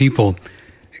we, the people,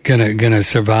 gonna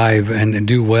survive and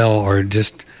do well, or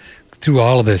just through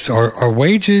all of this? Are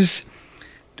wages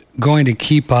going to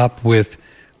keep up with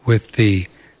the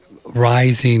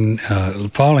rising,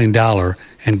 falling dollar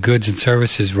and goods and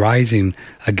services rising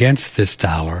against this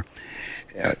dollar?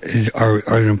 Are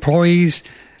employees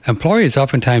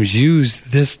oftentimes use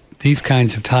these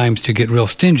kinds of times to get real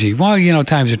stingy? Well,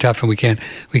 times are tough and we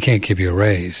can't give you a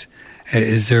raise.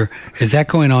 Is that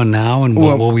going on now, and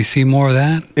will we see more of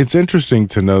that? It's interesting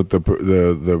to note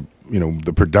the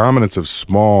predominance of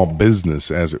small business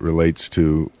as it relates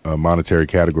to monetary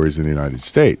categories in the United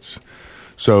States.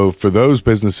 So for those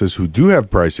businesses who do have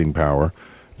pricing power,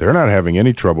 they're not having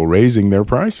any trouble raising their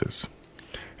prices.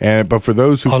 But for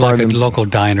those who like a local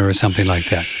diner or something like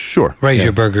that. Sure. Raise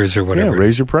your burgers or whatever. Yeah,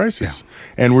 raise your prices.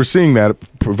 Yeah. And we're seeing that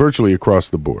virtually across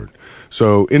the board.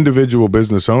 So individual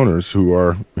business owners who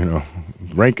are,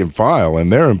 rank and file,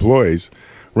 and their employees,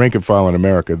 rank and file in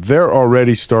America, they're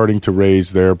already starting to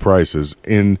raise their prices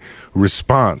in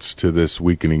response to this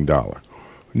weakening dollar.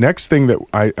 Next thing that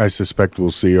I suspect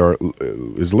we'll see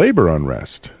is labor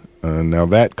unrest. Now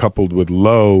that coupled with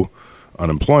low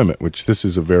unemployment, which this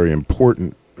is a very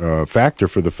important factor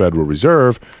for the Federal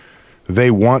Reserve, they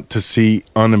want to see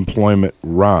unemployment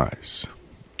rise.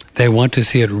 They want to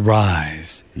see it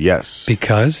rise. Yes.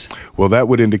 Because? Well, that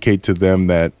would indicate to them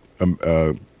that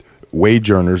wage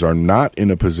earners are not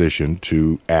in a position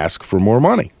to ask for more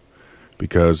money.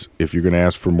 Because if you're going to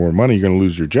ask for more money, you're going to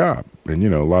lose your job. And,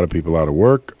 a lot of people out of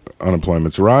work,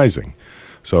 unemployment's rising.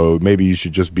 So maybe you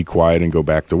should just be quiet and go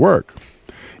back to work.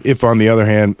 If, on the other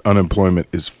hand, unemployment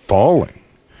is falling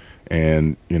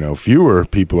and, fewer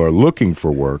people are looking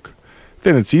for work,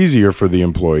 then it's easier for the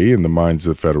employee, in the minds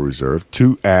of the Federal Reserve,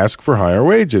 to ask for higher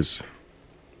wages.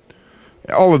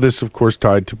 All of this, of course,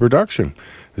 tied to production.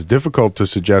 It's difficult to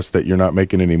suggest that you're not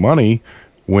making any money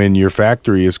when your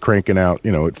factory is cranking out,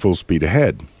 at full speed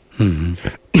ahead.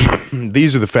 Mm-hmm.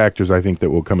 These are the factors, I think,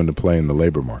 that will come into play in the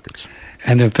labor markets.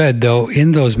 And the Fed, though,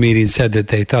 in those meetings said that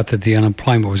they thought that the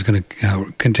unemployment was going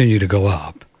to continue to go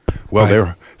up. Well,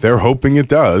 right? they're hoping it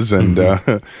does,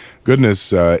 and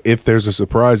goodness, if there's a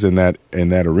surprise in that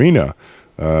arena,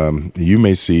 you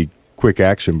may see quick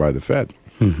action by the Fed.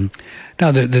 Mm-hmm.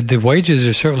 Now, the wages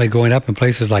are certainly going up in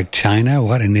places like China,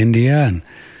 in India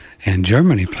and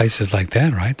Germany, places like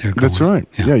that, right? That's right.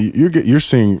 Yeah, you're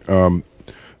seeing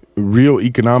real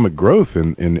economic growth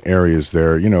in areas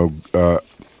there.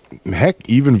 heck,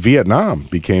 even Vietnam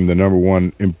became the number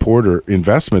one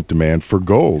investment demand for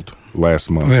gold last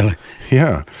month. Really?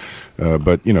 Yeah.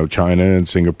 But, China and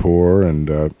Singapore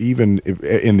and even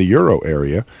in the euro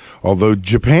area, although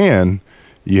Japan,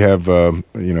 you have,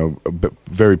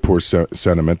 very poor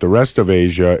sentiment. The rest of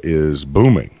Asia is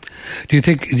booming. Do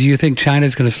you think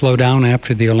China's going to slow down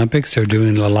after the Olympics? They're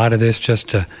doing a lot of this just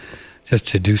to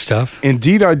do stuff?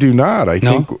 Indeed, I do not. I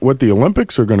think what the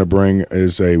Olympics are going to bring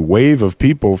is a wave of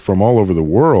people from all over the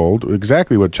world,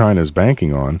 exactly what China is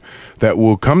banking on, that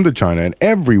will come to China. And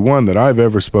everyone that I've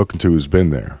ever spoken to who's been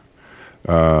there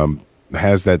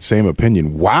has that same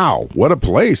opinion. Wow, what a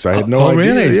place. I had no idea. Oh,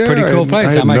 really? It's a pretty cool place.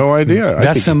 I had no idea.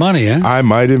 Invest some money, huh? I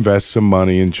might invest some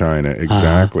money in China,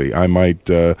 exactly. I might,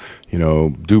 do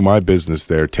my business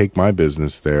there, take my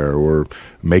business there, or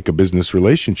make a business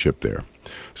relationship there.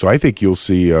 So I think you'll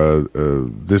see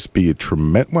this be a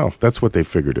tremendous, well, that's what they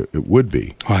figured it would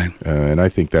be. Right. And I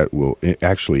think that will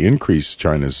actually increase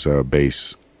China's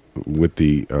base with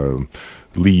the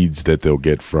leads that they'll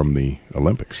get from the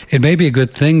Olympics. It may be a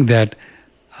good thing that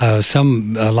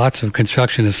lots of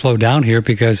construction has slowed down here,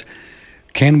 because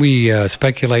can we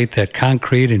speculate that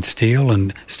concrete and steel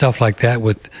and stuff like that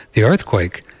with the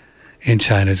earthquake in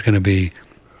China is going to be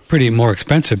pretty more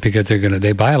expensive, because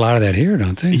they buy a lot of that here,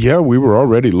 don't they? Yeah, we were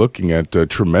already looking at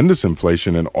tremendous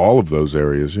inflation in all of those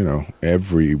areas,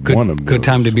 every one of them. Good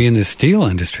time to be in the steel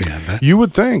industry, I bet. You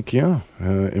would think, yeah.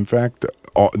 In fact,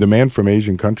 demand from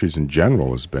Asian countries in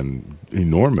general has been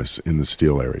enormous in the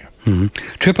steel area.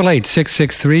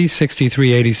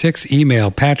 888-663-6386.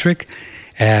 Email Patrick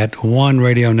at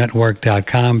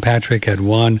oneradionetwork.com. Patrick at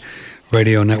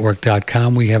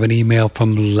oneradionetwork.com. We have an email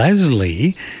from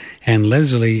Leslie, and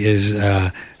Leslie is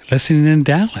listening in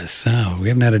Dallas. Oh, we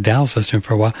haven't had a Dallas listener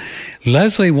for a while.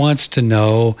 Leslie wants to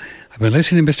know, I've been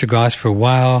listening to Mr. Gause for a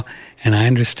while, and I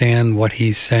understand what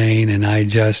he's saying, and I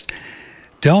just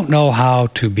don't know how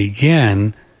to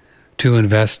begin to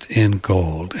invest in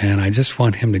gold. And I just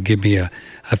want him to give me a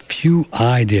few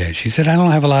ideas. She said, I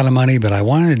don't have a lot of money, but I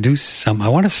want to do I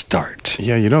want to start.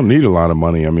 Yeah, you don't need a lot of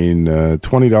money. I mean,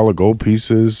 $20 gold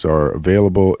pieces are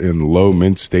available in low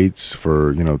mint states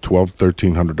for, $1,200,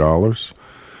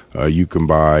 $1,300. You can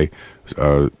buy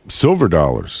silver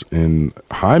dollars in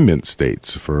high mint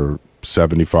states for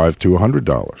 $75 to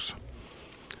 $100.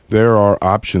 There are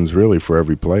options really for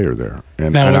every player there.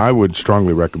 And I would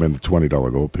strongly recommend the $20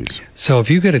 gold piece. So if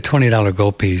you get a $20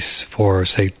 gold piece for,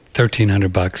 say,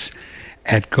 $1,300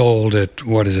 at gold at,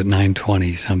 what is it,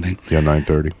 920 something? Yeah,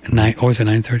 930. Was it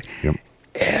 930?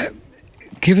 Yep.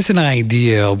 Give us an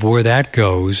idea of where that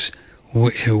goes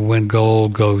when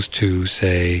gold goes to,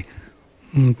 say,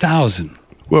 1,000.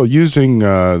 Well, using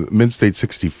Mint State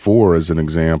 64 as an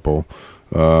example,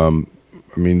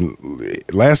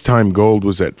 last time gold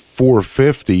was at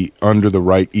 450 under the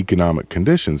right economic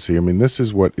conditions. See, this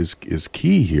is what is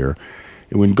key here.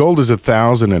 When gold is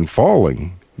 1,000 and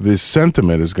falling, this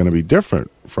sentiment is going to be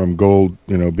different from gold,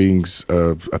 being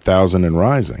 1,000 and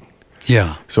rising.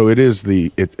 Yeah. So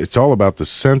it's all about the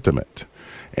sentiment.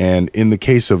 And in the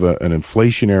case of an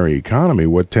inflationary economy,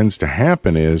 what tends to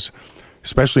happen is,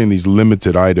 especially in these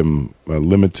limited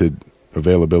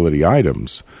availability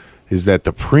items, is that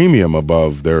the premium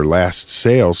above their last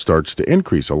sale starts to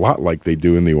increase, a lot like they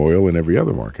do in the oil and every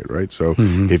other market, right? So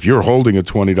if you're holding a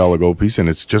 $20 gold piece and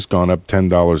it's just gone up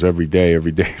 $10 every day,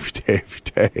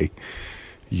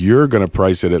 you're going to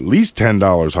price it at least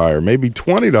 $10 higher, maybe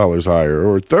 $20 higher,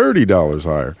 or $30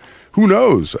 higher. Who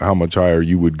knows how much higher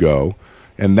you would go?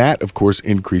 And that, of course,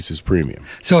 increases premium.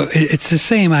 So it's the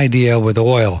same idea with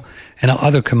oil and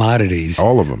other commodities.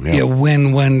 All of them, yeah.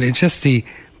 When it's just the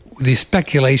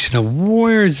speculation of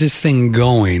where is this thing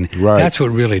going, right. That's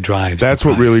what really drives the price.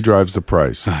 What really drives the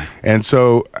price. Right. And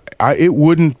so it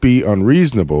wouldn't be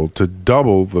unreasonable to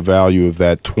double the value of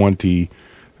that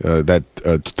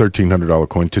 $1,300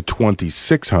 coin to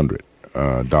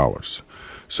 $2,600.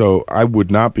 So I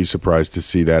would not be surprised to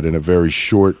see that in a very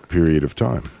short period of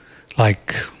time.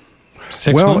 Like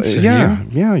 6 months?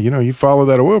 Yeah. You follow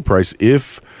that oil price.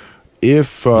 If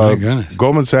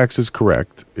Goldman Sachs is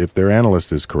correct, if their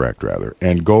analyst is correct, rather,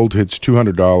 and gold hits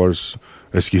 $200,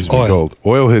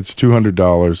 oil hits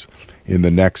 $200 in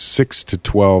the next 6 to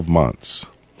 12 months,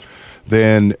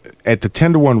 then at the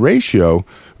 10-to-1 ratio,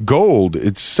 gold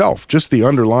itself, just the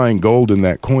underlying gold in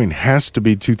that coin, has to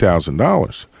be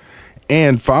 $2,000.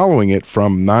 And following it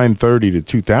from 930 to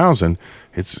 2000,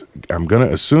 I'm going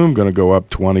to assume going to go up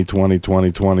 20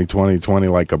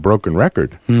 like a broken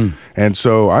record. And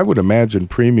so I would imagine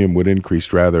premium would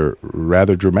increase rather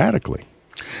dramatically.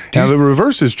 Now, the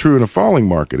reverse is true in a falling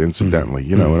market,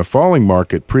 incidentally. In a falling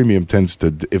market, premium tends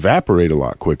to evaporate a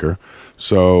lot quicker.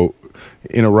 So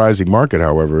in a rising market,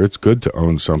 however, it's good to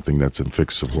own something that's in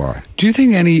fixed supply. Do you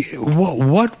think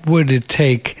what would it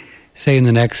take, say, in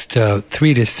the next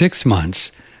 3 to 6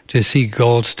 months to see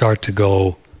gold start to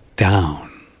go down?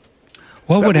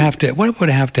 What would have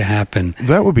to happen?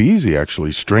 That would be easy,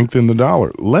 actually. Strengthen the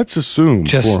dollar. Let's assume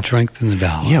strengthen the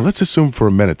dollar. Yeah, let's assume for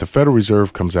a minute the Federal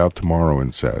Reserve comes out tomorrow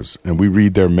and says, and we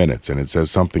read their minutes, and it says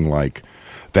something like,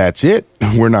 "That's it.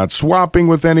 We're not swapping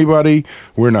with anybody.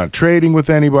 We're not trading with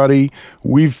anybody.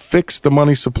 We've fixed the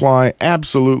money supply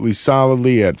absolutely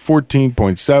solidly at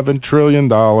 $14.7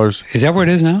 trillion." Is that where it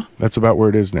is now? That's about where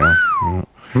it is now. Yeah.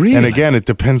 Really? And again, it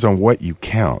depends on what you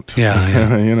count.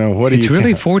 Yeah. What it's do you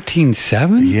really count?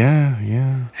 14.7?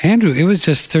 Yeah. Andrew, it was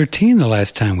just 13 the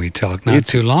last time we talked, not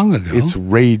too long ago. It's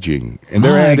raging. And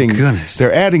goodness.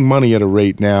 They're adding money at a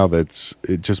rate now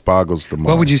it just boggles the mind.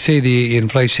 What would you say the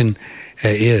inflation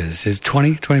is? Is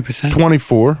 20%?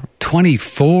 24.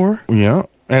 24? Yeah,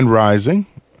 and rising.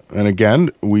 And again,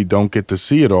 we don't get to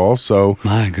see it all, so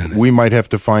my goodness. We might have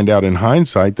to find out in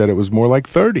hindsight that it was more like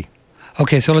 30.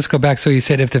 Okay, so let's go back. So you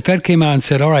said if the Fed came out and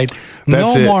said, all right,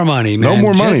 That's no it. more money, man. No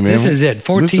more money, man. This is it.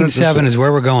 14.7 is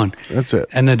where we're going. That's it.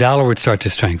 And the dollar would start to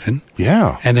strengthen.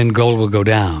 Yeah. And then gold would go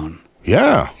down.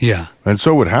 Yeah. Yeah. And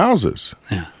so would houses.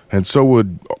 Yeah. And so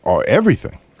would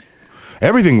everything.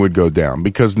 Everything would go down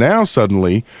because now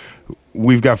suddenly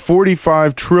we've got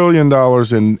 $45 trillion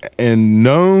in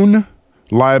known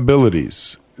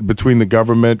liabilities between the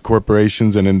government,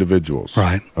 corporations, and individuals.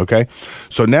 Right. Okay?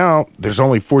 So now there's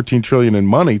only $14 trillion in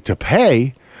money to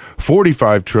pay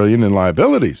 $45 trillion in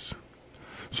liabilities.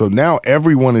 So now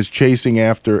everyone is chasing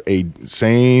after a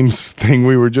same thing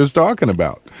we were just talking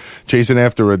about. Chasing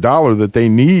after a dollar that they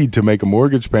need to make a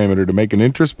mortgage payment or to make an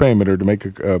interest payment or to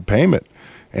make a payment.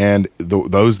 And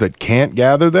those that can't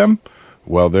gather them,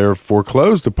 well, they're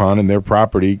foreclosed upon and their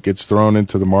property gets thrown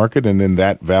into the market and then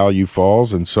that value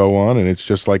falls and so on. And it's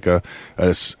just like a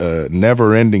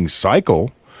never-ending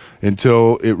cycle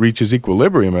until it reaches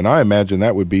equilibrium. And I imagine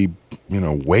that would be,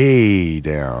 way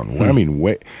down. I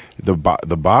mean, the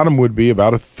bottom would be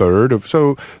about a third of,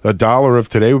 so a dollar of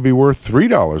today would be worth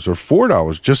 $3 or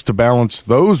 $4 just to balance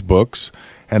those books.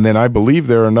 And then I believe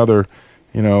there are another,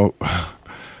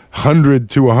 $100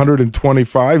 to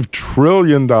 $125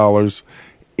 trillion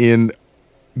in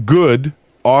good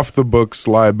off-the-books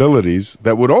liabilities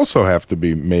that would also have to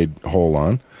be made whole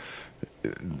on.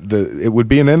 It would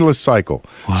be an endless cycle.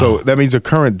 Wow. So that means a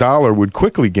current dollar would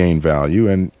quickly gain value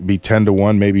and be 10 to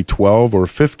 1, maybe 12 or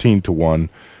 15 to 1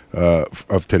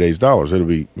 of today's dollars. It'll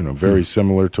be very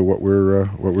similar to what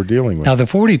we're dealing with. Now, the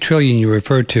 40 trillion you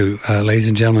referred to, ladies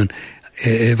and gentlemen,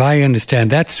 if I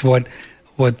understand, that's what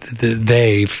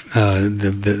they,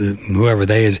 whoever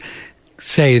they is,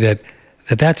 say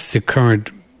that's the current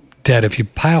debt. If you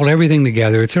pile everything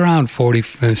together, it's around 40,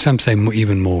 some say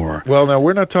even more. Well, now,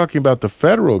 we're not talking about the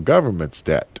federal government's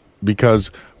debt,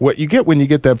 because what you get when you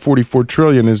get that $44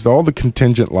 trillion is all the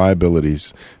contingent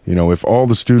liabilities. If all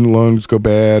the student loans go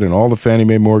bad and all the Fannie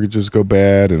Mae mortgages go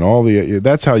bad and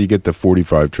that's how you get the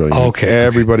 $45 trillion. Okay.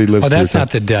 Everybody lives. Oh, that's not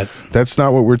the debt. That's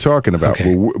not what we're talking about.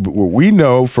 Okay. What we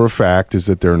know for a fact is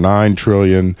that there are $9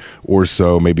 trillion or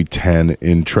so, maybe 10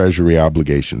 in Treasury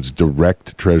obligations,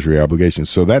 direct Treasury obligations.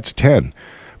 So that's 10.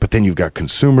 But then you've got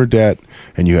consumer debt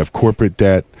and you have corporate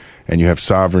debt. And you have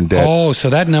sovereign debt. Oh,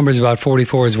 so that number is about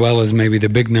 44 as well as maybe the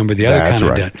big number, the other That's kind of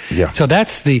right. debt. Yeah. So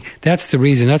that's the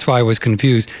reason. That's why I was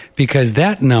confused, because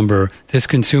that number, this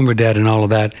consumer debt and all of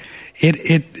that,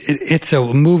 it's a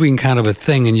moving kind of a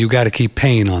thing, and you got to keep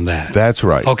paying on that. That's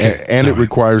right. Okay. And it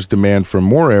requires demand from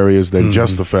more areas than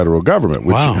just the federal government,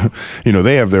 which, Wow.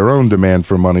 They have their own demand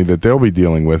for money that they'll be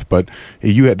dealing with. But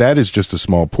that is just a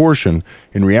small portion.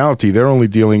 In reality, they're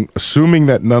only assuming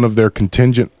that none of their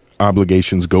contingent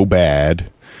obligations go bad,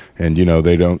 and you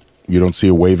don't see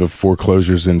a wave of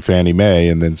foreclosures in Fannie Mae,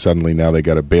 and then suddenly now they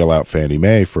got to bail out Fannie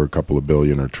Mae for a couple of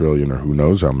billion or trillion or who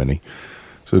knows how many.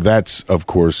 So that's, of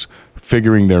course,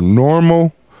 figuring their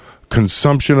normal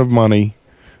consumption of money,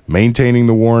 maintaining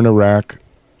the war in Iraq,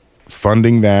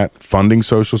 funding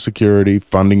Social Security,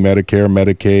 funding Medicare,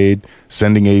 Medicaid,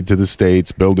 sending aid to the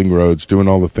states, building roads, doing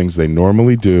all the things they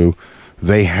normally do.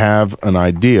 They have an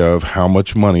idea of how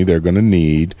much money they're going to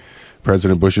need.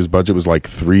 President Bush's budget was like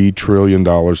 $3 trillion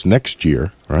next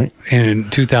year, right?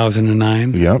 In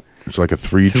 2009? Yep. It's like a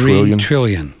 $3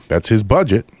 trillion. That's his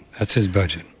budget. That's his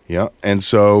budget. Yeah. And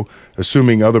so,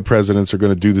 assuming other presidents are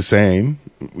going to do the same,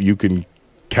 you can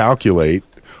calculate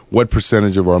what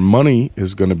percentage of our money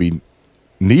is going to be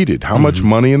needed. How much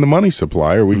money in the money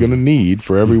supply are we going to need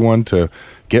for everyone to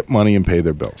get money and pay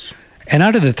their bills? And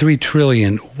out of the $3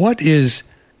 trillion, what is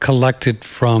collected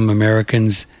from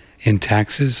Americans in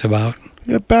taxes about?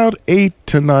 About 800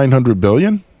 to 900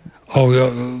 billion. Oh,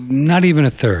 not even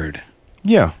a third.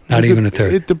 Yeah. Not even a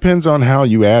third. It depends on how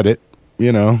you add it,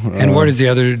 you know. And where does the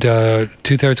other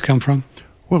 2/3 come from?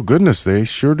 Well, goodness, they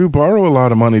sure do borrow a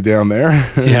lot of money down there.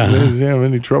 Yeah. They have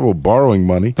any trouble borrowing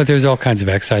money. But there's all kinds of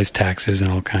excise taxes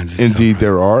and all kinds of stuff. Indeed, right?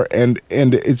 there are. And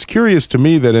it's curious to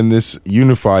me that in this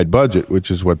unified budget,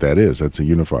 which is what that is, that's a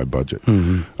unified budget,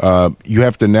 you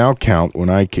have to now count, when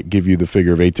I give you the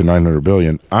figure of 800 to 900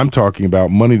 billion, I'm talking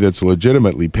about money that's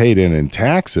legitimately paid in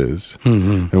taxes.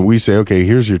 And we say, okay,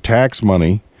 here's your tax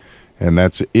money, and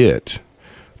that's it.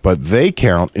 But they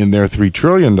count in their $3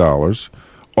 trillion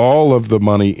all of the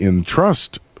money in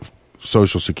trust,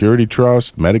 Social Security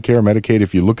trust, Medicare, Medicaid.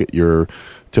 If you look at your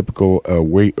typical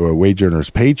wage earner's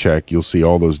paycheck, you'll see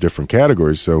all those different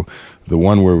categories. So the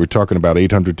one where we're talking about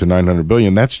 800 to 900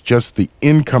 billion, that's just the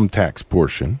income tax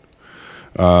portion.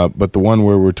 But the one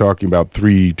where we're talking about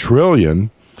 3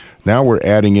 trillion, now we're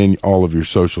adding in all of your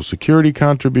Social Security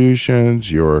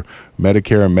contributions, your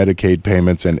Medicare and Medicaid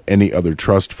payments, and any other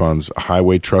trust funds,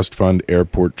 highway trust fund,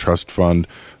 airport trust fund,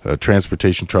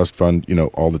 transportation trust fund, you know,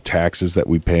 all the taxes that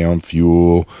we pay on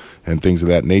fuel and things of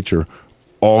that nature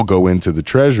all go into the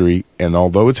Treasury. And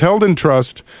although it's held in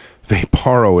trust, they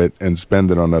borrow it and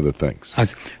spend it on other things.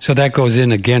 So that goes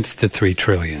in against the $3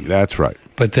 trillion. That's right.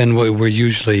 But then we're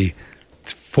usually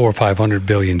 400 or 500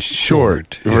 billion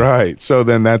short. Yeah. Right. So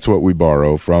then that's what we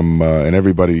borrow from, and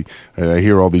everybody, I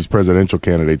hear all these presidential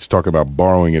candidates talk about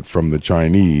borrowing it from the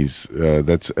Chinese.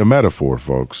 That's a metaphor,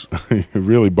 folks. You're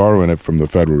really borrowing it from the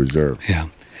Federal Reserve. Yeah.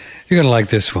 You're going to like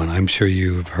this one. I'm sure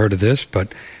you've heard of this,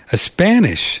 but a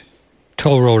Spanish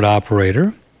toll road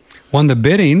operator won the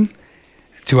bidding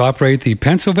to operate the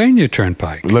Pennsylvania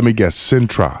Turnpike. Let me guess,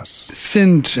 Centras.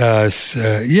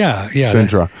 Yeah.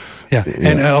 Centra. Yeah,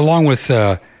 and along with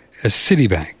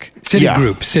Citibank,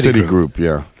 Citigroup,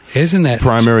 yeah. Isn't that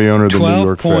primary owner of the New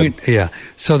York Fed? Yeah,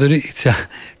 so that it's a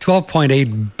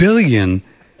 $12.8 billion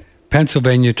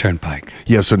Pennsylvania Turnpike.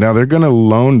 Yeah, so now they're going to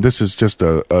loan. This is just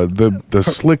the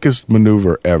slickest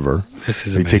maneuver ever. This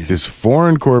is amazing. They take this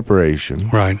foreign corporation,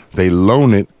 right? They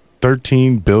loan it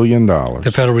 $13 billion.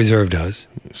 The Federal Reserve does.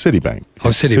 Citibank. Oh,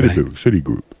 Citibank.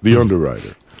 Citigroup, the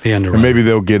underwriter. The underwriter. And maybe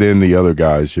they'll get in the other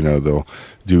guys, you know, they'll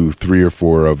do 3 or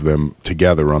 4 of them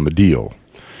together on the deal.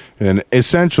 And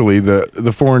essentially,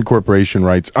 the foreign corporation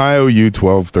writes, I owe you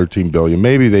 13 billion.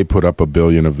 Maybe they put up $1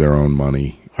 billion of their own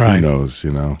money. Right. Who knows,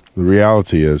 you know. The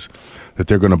reality is that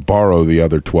they're going to borrow the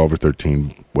other 12 or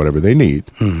 13, whatever they need.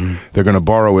 They're going to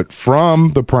borrow it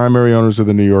from the primary owners of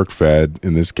the New York Fed,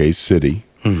 in this case, Citi.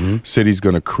 Citi's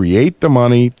going to create the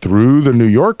money through the New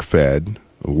York Fed,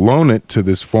 loan it to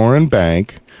this foreign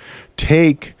bank,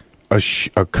 take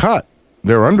a cut.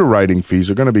 Their underwriting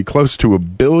fees are going to be close to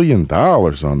 $1 billion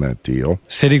on that deal.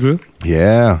 Citigroup?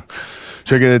 Yeah.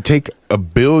 So they're going to take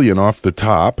 $1 billion off the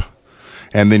top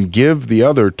and then give the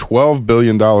other $12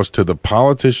 billion to the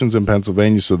politicians in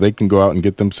Pennsylvania so they can go out and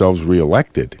get themselves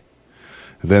reelected.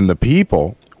 Then the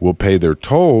people will pay their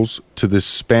tolls to this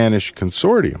Spanish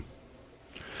consortium.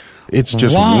 It's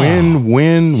just win,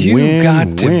 win, you win, You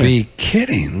got to win. be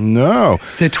kidding. No.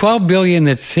 The $12 billion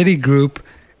that Citigroup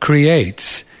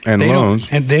creates and loans,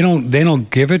 they don't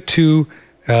give it to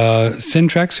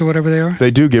Centrex or whatever they are.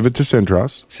 They do give it to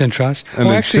Centras. And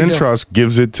then Centras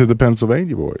gives it to the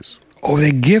Pennsylvania boys. Oh,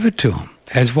 they give it to them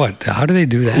as what? How do they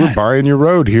do that? We're buying your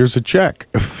road. Here's a check.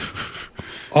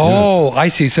 Oh, I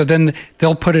see. So then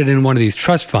they'll put it in one of these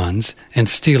trust funds and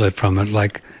steal it from it,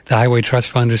 like the Highway Trust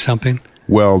Fund or something.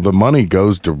 Well, the money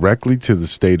goes directly to the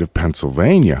state of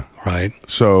Pennsylvania. Right.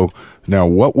 So now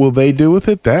what will they do with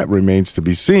it? That remains to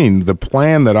be seen. The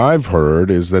plan that I've heard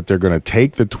is that they're going to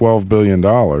take the $12 billion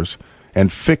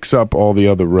and fix up all the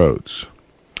other roads.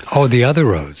 Oh, the other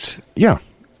roads. Yeah.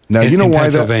 Now, you know why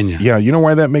Pennsylvania. You know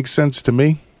why that makes sense to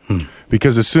me?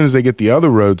 Because as soon as they get the other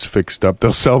roads fixed up,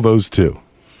 they'll sell those too.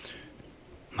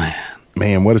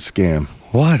 Man, what a scam.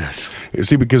 You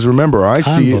see, because remember, I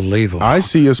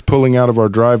see us pulling out of our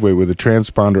driveway with a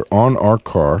transponder on our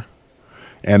car,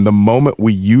 and the moment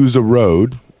we use a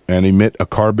road and emit a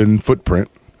carbon footprint,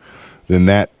 then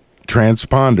that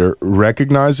transponder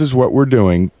recognizes what we're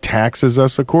doing, taxes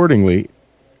us accordingly,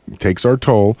 takes our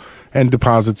toll and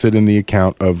deposits it in the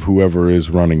account of whoever is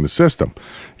running the system.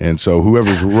 And so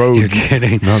whoever's road... You're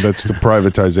kidding. No, that's the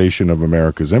privatization of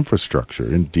America's infrastructure.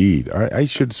 Indeed. I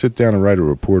should sit down and write a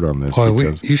report on this.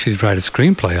 Boy, you should write a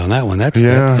screenplay on that one. That's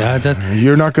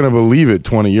You're not going to believe it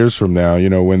 20 years from now,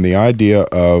 when the idea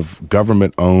of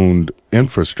government-owned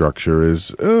infrastructure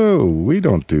is, we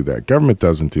don't do that. Government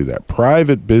doesn't do that.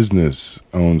 Private business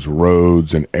owns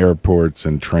roads and airports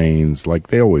and trains like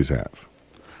they always have.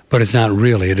 But it's not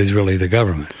really. It is really the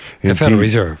government, the Federal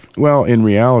Reserve. Well, in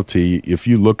reality, if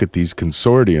you look at these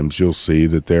consortiums, you'll see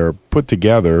that they're put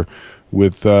together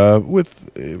with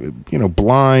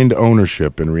blind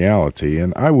ownership in reality.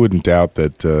 And I wouldn't doubt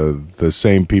that the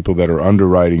same people that are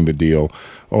underwriting the deal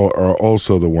are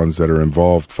also the ones that are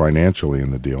involved financially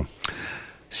in the deal.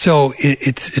 So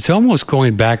it's almost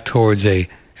going back towards a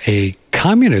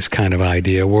communist kind of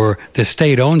idea where the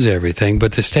state owns everything,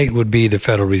 but the state would be the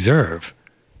Federal Reserve.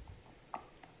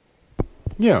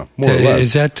 Yeah, more or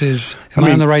less. Am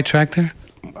I on the right track there?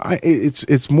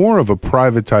 It's more of a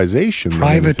privatization.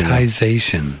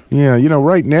 Privatization. Yeah,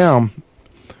 right now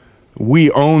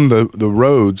we own the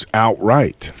roads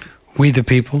outright. We the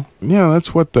people? Yeah,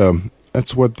 that's what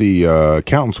the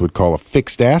accountants would call a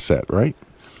fixed asset, right?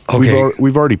 Okay.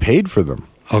 We've already paid for them.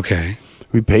 Okay.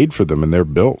 We paid for them and they're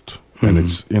built. And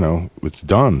it's it's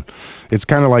done. It's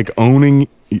kind of like owning.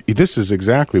 This is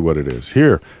exactly what it is.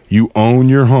 Here, you own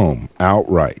your home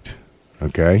outright.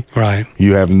 Okay? Right.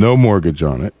 You have no mortgage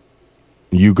on it.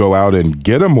 You go out and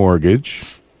get a mortgage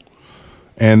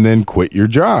and then quit your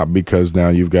job because now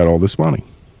you've got all this money.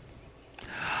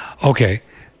 Okay.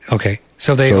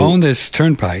 So they own this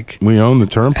turnpike. We own the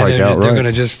turnpike outright. They're going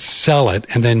to just sell it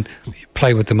and then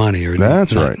play with the money.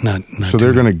 That's right. So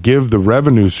they're going to give the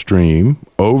revenue stream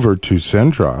over to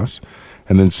Centros,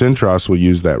 and then Centros will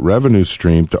use that revenue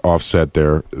stream to offset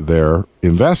their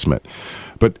investment.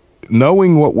 But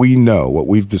knowing what we know, what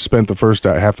we've spent the first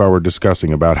half hour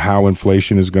discussing about how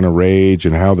inflation is going to rage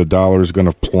and how the dollar is going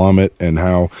to plummet and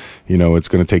how, it's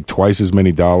going to take twice as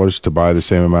many dollars to buy the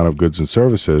same amount of goods and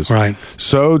services. Right.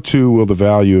 So too will the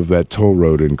value of that toll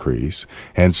road increase,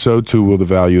 and so too will the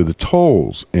value of the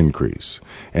tolls increase.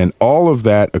 And all of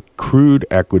that accrued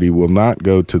equity will not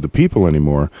go to the people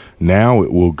anymore. Now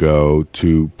it will go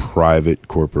to private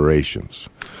corporations.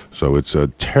 So it's a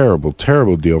terrible,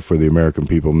 terrible deal for the American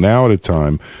people now at a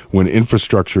time when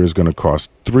infrastructure is going to cost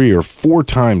 3 or 4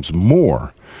 times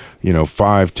more,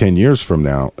 5-10 years from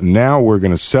now. Now we're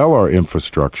going to sell our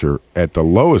infrastructure at the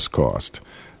lowest cost.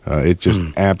 It just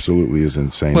absolutely is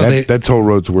insane. Well, that toll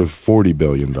road's worth $40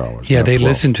 billion. Yeah, they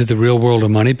listen to the real world of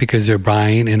money because they're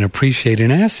buying an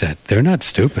appreciating asset. They're not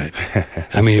stupid.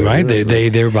 I mean, right?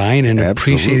 They're buying an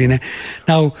appreciating.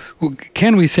 Now,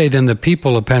 can we say then the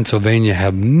people of Pennsylvania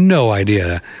have no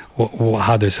idea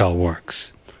how this all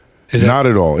works? Not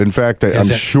at all. In fact, I'm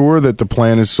sure that the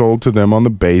plan is sold to them on the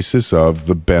basis of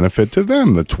the benefit to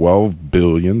them, the $12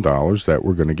 billion that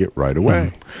we're going to get right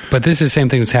away. But this is the same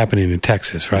thing that's happening in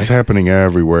Texas, right? It's happening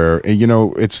everywhere. And,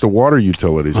 it's the water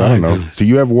utilities. I don't know. Goodness. Do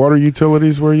you have water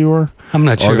utilities where you are? I'm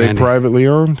not sure. Are they Andy. privately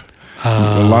owned?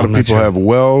 A lot of people have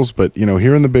wells, but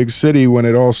here in the big city, when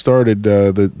it all started,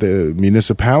 the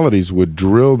municipalities would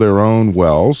drill their own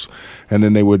wells, and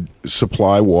then they would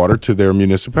supply water to their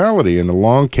municipality. And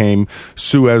along came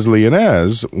Suez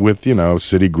Lyonnaise with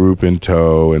Citigroup in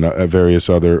tow and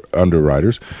various other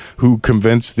underwriters who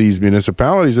convinced these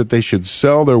municipalities that they should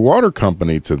sell their water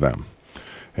company to them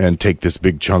and take this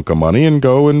big chunk of money and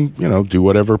go and do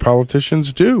whatever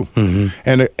politicians do.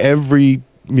 And every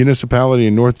municipality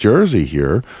in North Jersey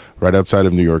here, right outside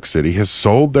of New York City, has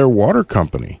sold their water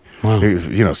company. Wow.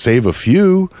 Save a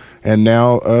few, and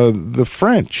now the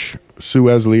French,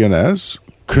 Suez Lyonnaise,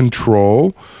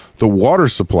 control the water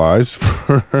supplies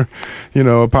for,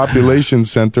 a population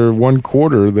center of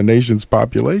 1/4 of the nation's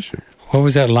population. What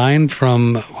was that line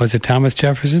from, was it Thomas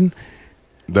Jefferson?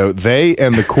 They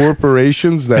and the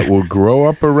corporations that will grow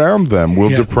up around them will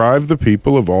deprive the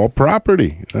people of all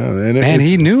property. And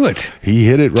he knew it. He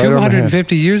hit it right on the head.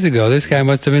 250 years ago, this guy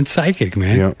must have been psychic,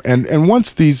 man. Yeah, and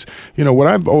once these, what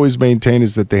I've always maintained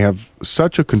is that they have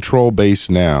such a control base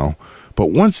now, but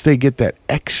once they get that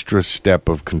extra step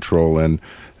of control in,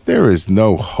 there is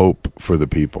no hope for the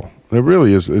people. There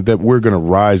really is, that we're going to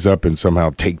rise up and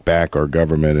somehow take back our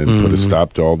government and put a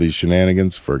stop to all these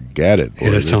shenanigans. Forget it. I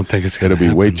just don't think it's going to happen.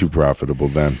 It'll be way too profitable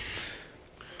then.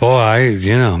 Boy,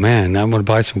 man, I'm going to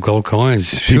buy some gold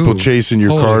coins. People chasing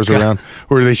your cars around,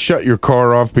 or they shut your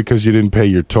car off because you didn't pay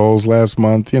your tolls last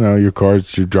month. You're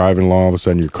driving along, all of a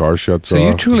sudden your car shuts off. So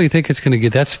you truly think it's going to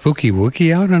get that spooky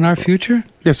wookie out in our future?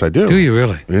 Yes, I do. Do you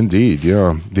really? Indeed,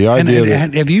 yeah. The idea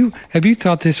that have you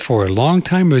thought this for a long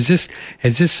time, or is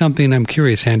this something, I'm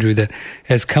curious, Andrew, that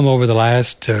has come over the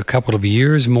last couple of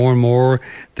years more and more,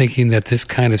 thinking that this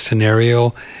kind of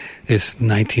scenario, this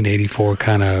 1984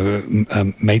 kind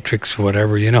of Matrix,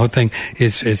 whatever thing,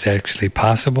 is actually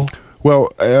possible?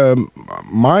 Well,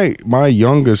 my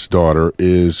youngest daughter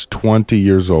is 20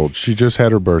 years old. She just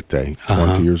had her birthday,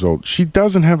 20 years old. She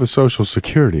doesn't have a Social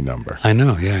Security number. I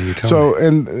know, yeah, you told me. So,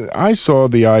 and I saw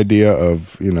the idea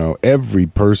of, every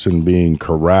person being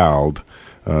corralled,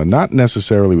 not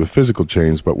necessarily with physical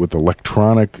chains, but with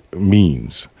electronic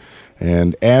means.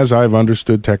 And as I've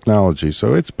understood technology,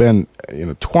 so it's been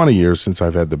 20 years since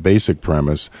I've had the basic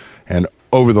premise, and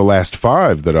over the last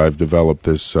 5 that I've developed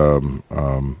this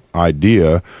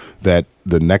idea that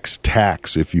the next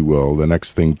tax, if you will, the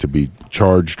next thing to be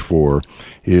charged for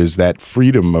is that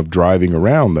freedom of driving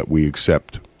around that we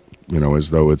accept, as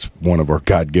though it's one of our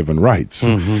God-given rights.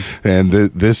 Mm-hmm. And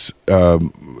this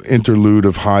interlude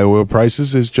of high oil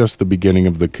prices is just the beginning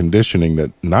of the conditioning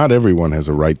that not everyone has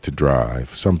a right to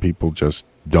drive. Some people just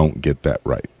don't get that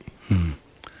right. Hmm.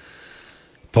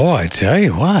 Boy, I tell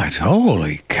you what,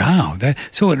 holy cow. I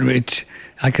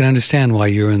can understand why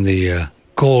you're in the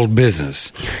gold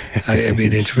business. I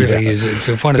mean, it's really it's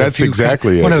one of the few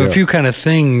one of the few kind of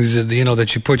things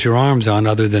that you put your arms on,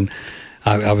 other than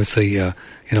obviously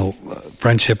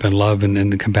friendship and love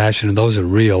and compassion, and those are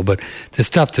real. But the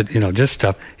stuff that just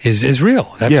stuff is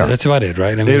real. That's about it,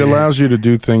 right? I mean, it allows you to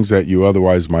do things that you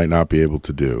otherwise might not be able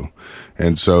to do.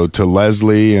 And so to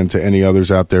Leslie and to any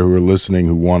others out there who are listening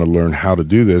who want to learn how to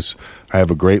do this, I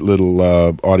have a great little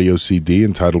audio CD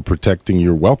entitled Protecting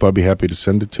Your Wealth. I'll be happy to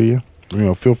send it to you.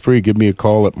 Feel free, give me a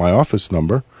call at my office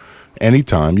number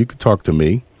anytime. You can talk to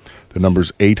me. The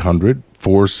number's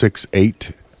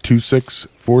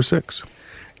 800-468-2646.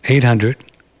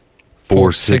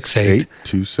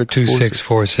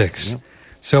 800-468-2646. Yep.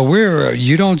 So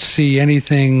you don't see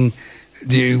anything.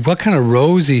 What kind of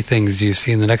rosy things do you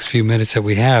see in the next few minutes that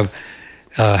we have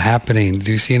happening?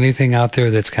 Do you see anything out there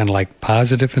that's kind of like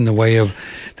positive in the way of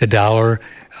the dollar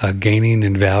gaining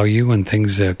in value and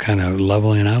things kind of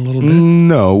leveling out a little bit?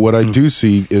 No, what I do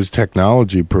see is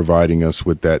technology providing us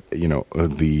with that,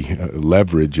 the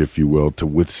leverage, if you will, to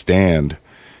withstand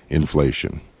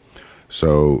inflation.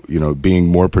 So, being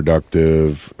more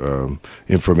productive,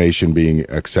 information being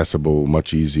accessible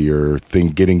much easier,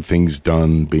 getting things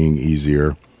done being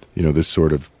easier, this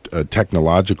sort of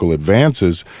technological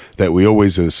advances that we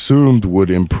always assumed would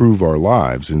improve our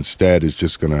lives instead is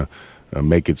just going to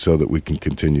make it so that we can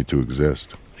continue to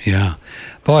exist. Yeah.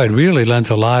 Boy, it really lends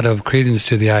a lot of credence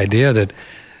to the idea that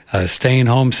staying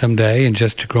home someday and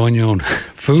just growing your own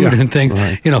food and things,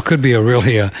 could be a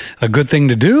good thing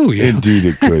to do. Indeed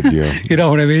it could, yeah. You know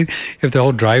what I mean? If the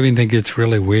whole driving thing gets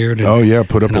really weird.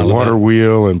 Put up a water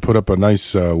wheel and put up a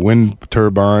nice wind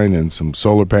turbine and some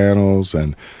solar panels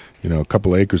and, a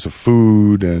couple acres of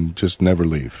food and just never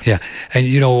leave. Yeah. And,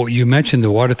 you mentioned the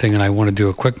water thing, and I want to do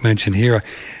a quick mention here.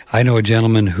 I know a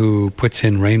gentleman who puts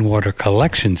in rainwater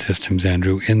collection systems,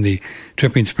 Andrew, in the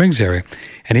Dripping Springs area.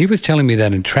 And he was telling me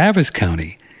that in Travis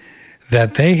County,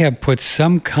 that they have put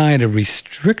some kind of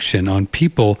restriction on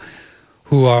people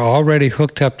who are already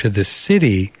hooked up to the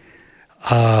city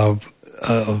of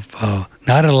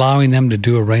not allowing them to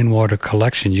do a rainwater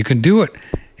collection. You can do it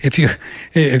if you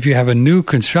have a new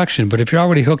construction, but if you're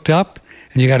already hooked up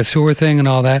and you got a sewer thing and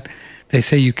all that, they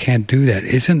say you can't do that.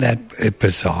 Isn't that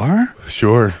bizarre?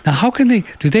 Sure. Now, how can they?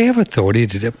 Do they have authority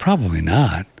to do it? Probably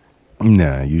not.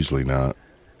 Nah, usually not.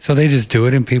 So they just do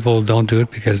it, and people don't do it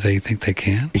because they think they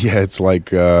can? Yeah, it's like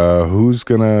who's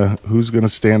gonna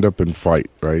stand up and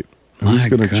fight, right? Who's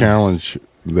gonna challenge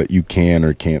that you can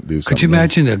or can't do something? Could you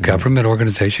imagine a government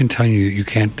organization telling you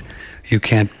can't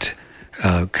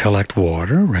collect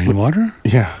rainwater?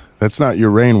 Yeah, that's not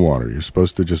your rainwater. You're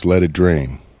supposed to just let it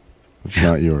drain. It's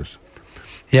not yours.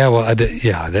 Yeah, well,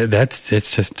 it's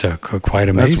just quite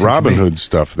amazing. That's Robin Hood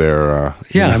stuff there. I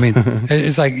mean,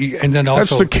 it's like, and then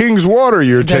also... That's the king's water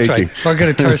you're taking. Right. We're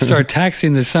going to start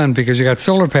taxing the sun because you got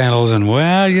solar panels, and,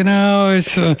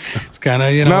 it's kind of,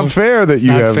 It's not fair that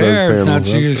you have those panels.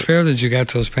 It's not fair that you got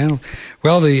those panels.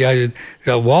 Well, the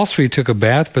Wall Street took a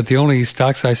bath, but the only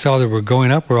stocks I saw that were going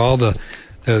up were all the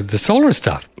solar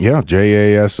stuff. Yeah,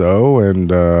 JASO and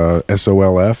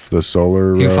SOLF, the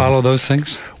solar. You follow those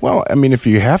things? Well, I mean, if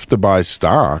you have to buy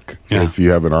stock, if you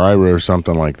have an IRA or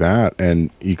something like that, and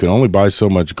you can only buy so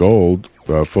much gold,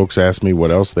 folks ask me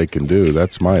what else they can do,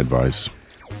 that's my advice.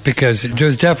 Because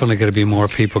there's definitely going to be more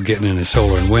people getting into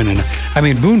solar and wind. And I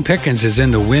mean, Boone Pickens is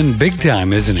in the wind big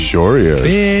time, isn't he? Sure he is.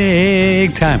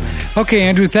 Big time. Okay,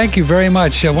 Andrew, thank you very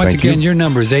much. Once again, your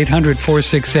number is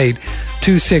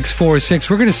 800-468-2646.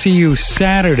 We're going to see you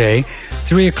Saturday,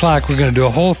 3 o'clock. We're going to do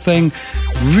a whole thing,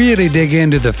 really dig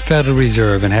into the Federal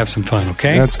Reserve and have some fun,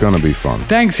 okay? That's going to be fun.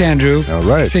 Thanks, Andrew. All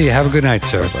right. See you. Have a good night,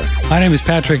 sir. Bye-bye. My name is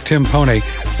Patrick Timpone.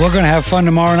 We're going to have fun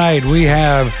tomorrow night. We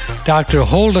have Dr.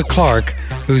 Hulda Clark,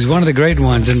 who's one of the great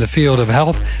ones in the field of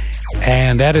health.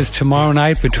 And that is tomorrow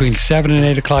night between 7 and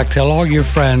 8 o'clock. Tell all your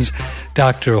friends,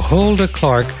 Dr. Hulda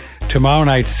Clark, tomorrow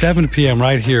night, 7 p.m.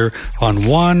 right here on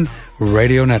One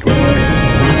Radio Network.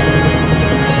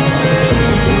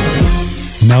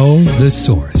 Know the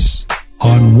source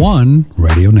on One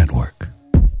Radio Network.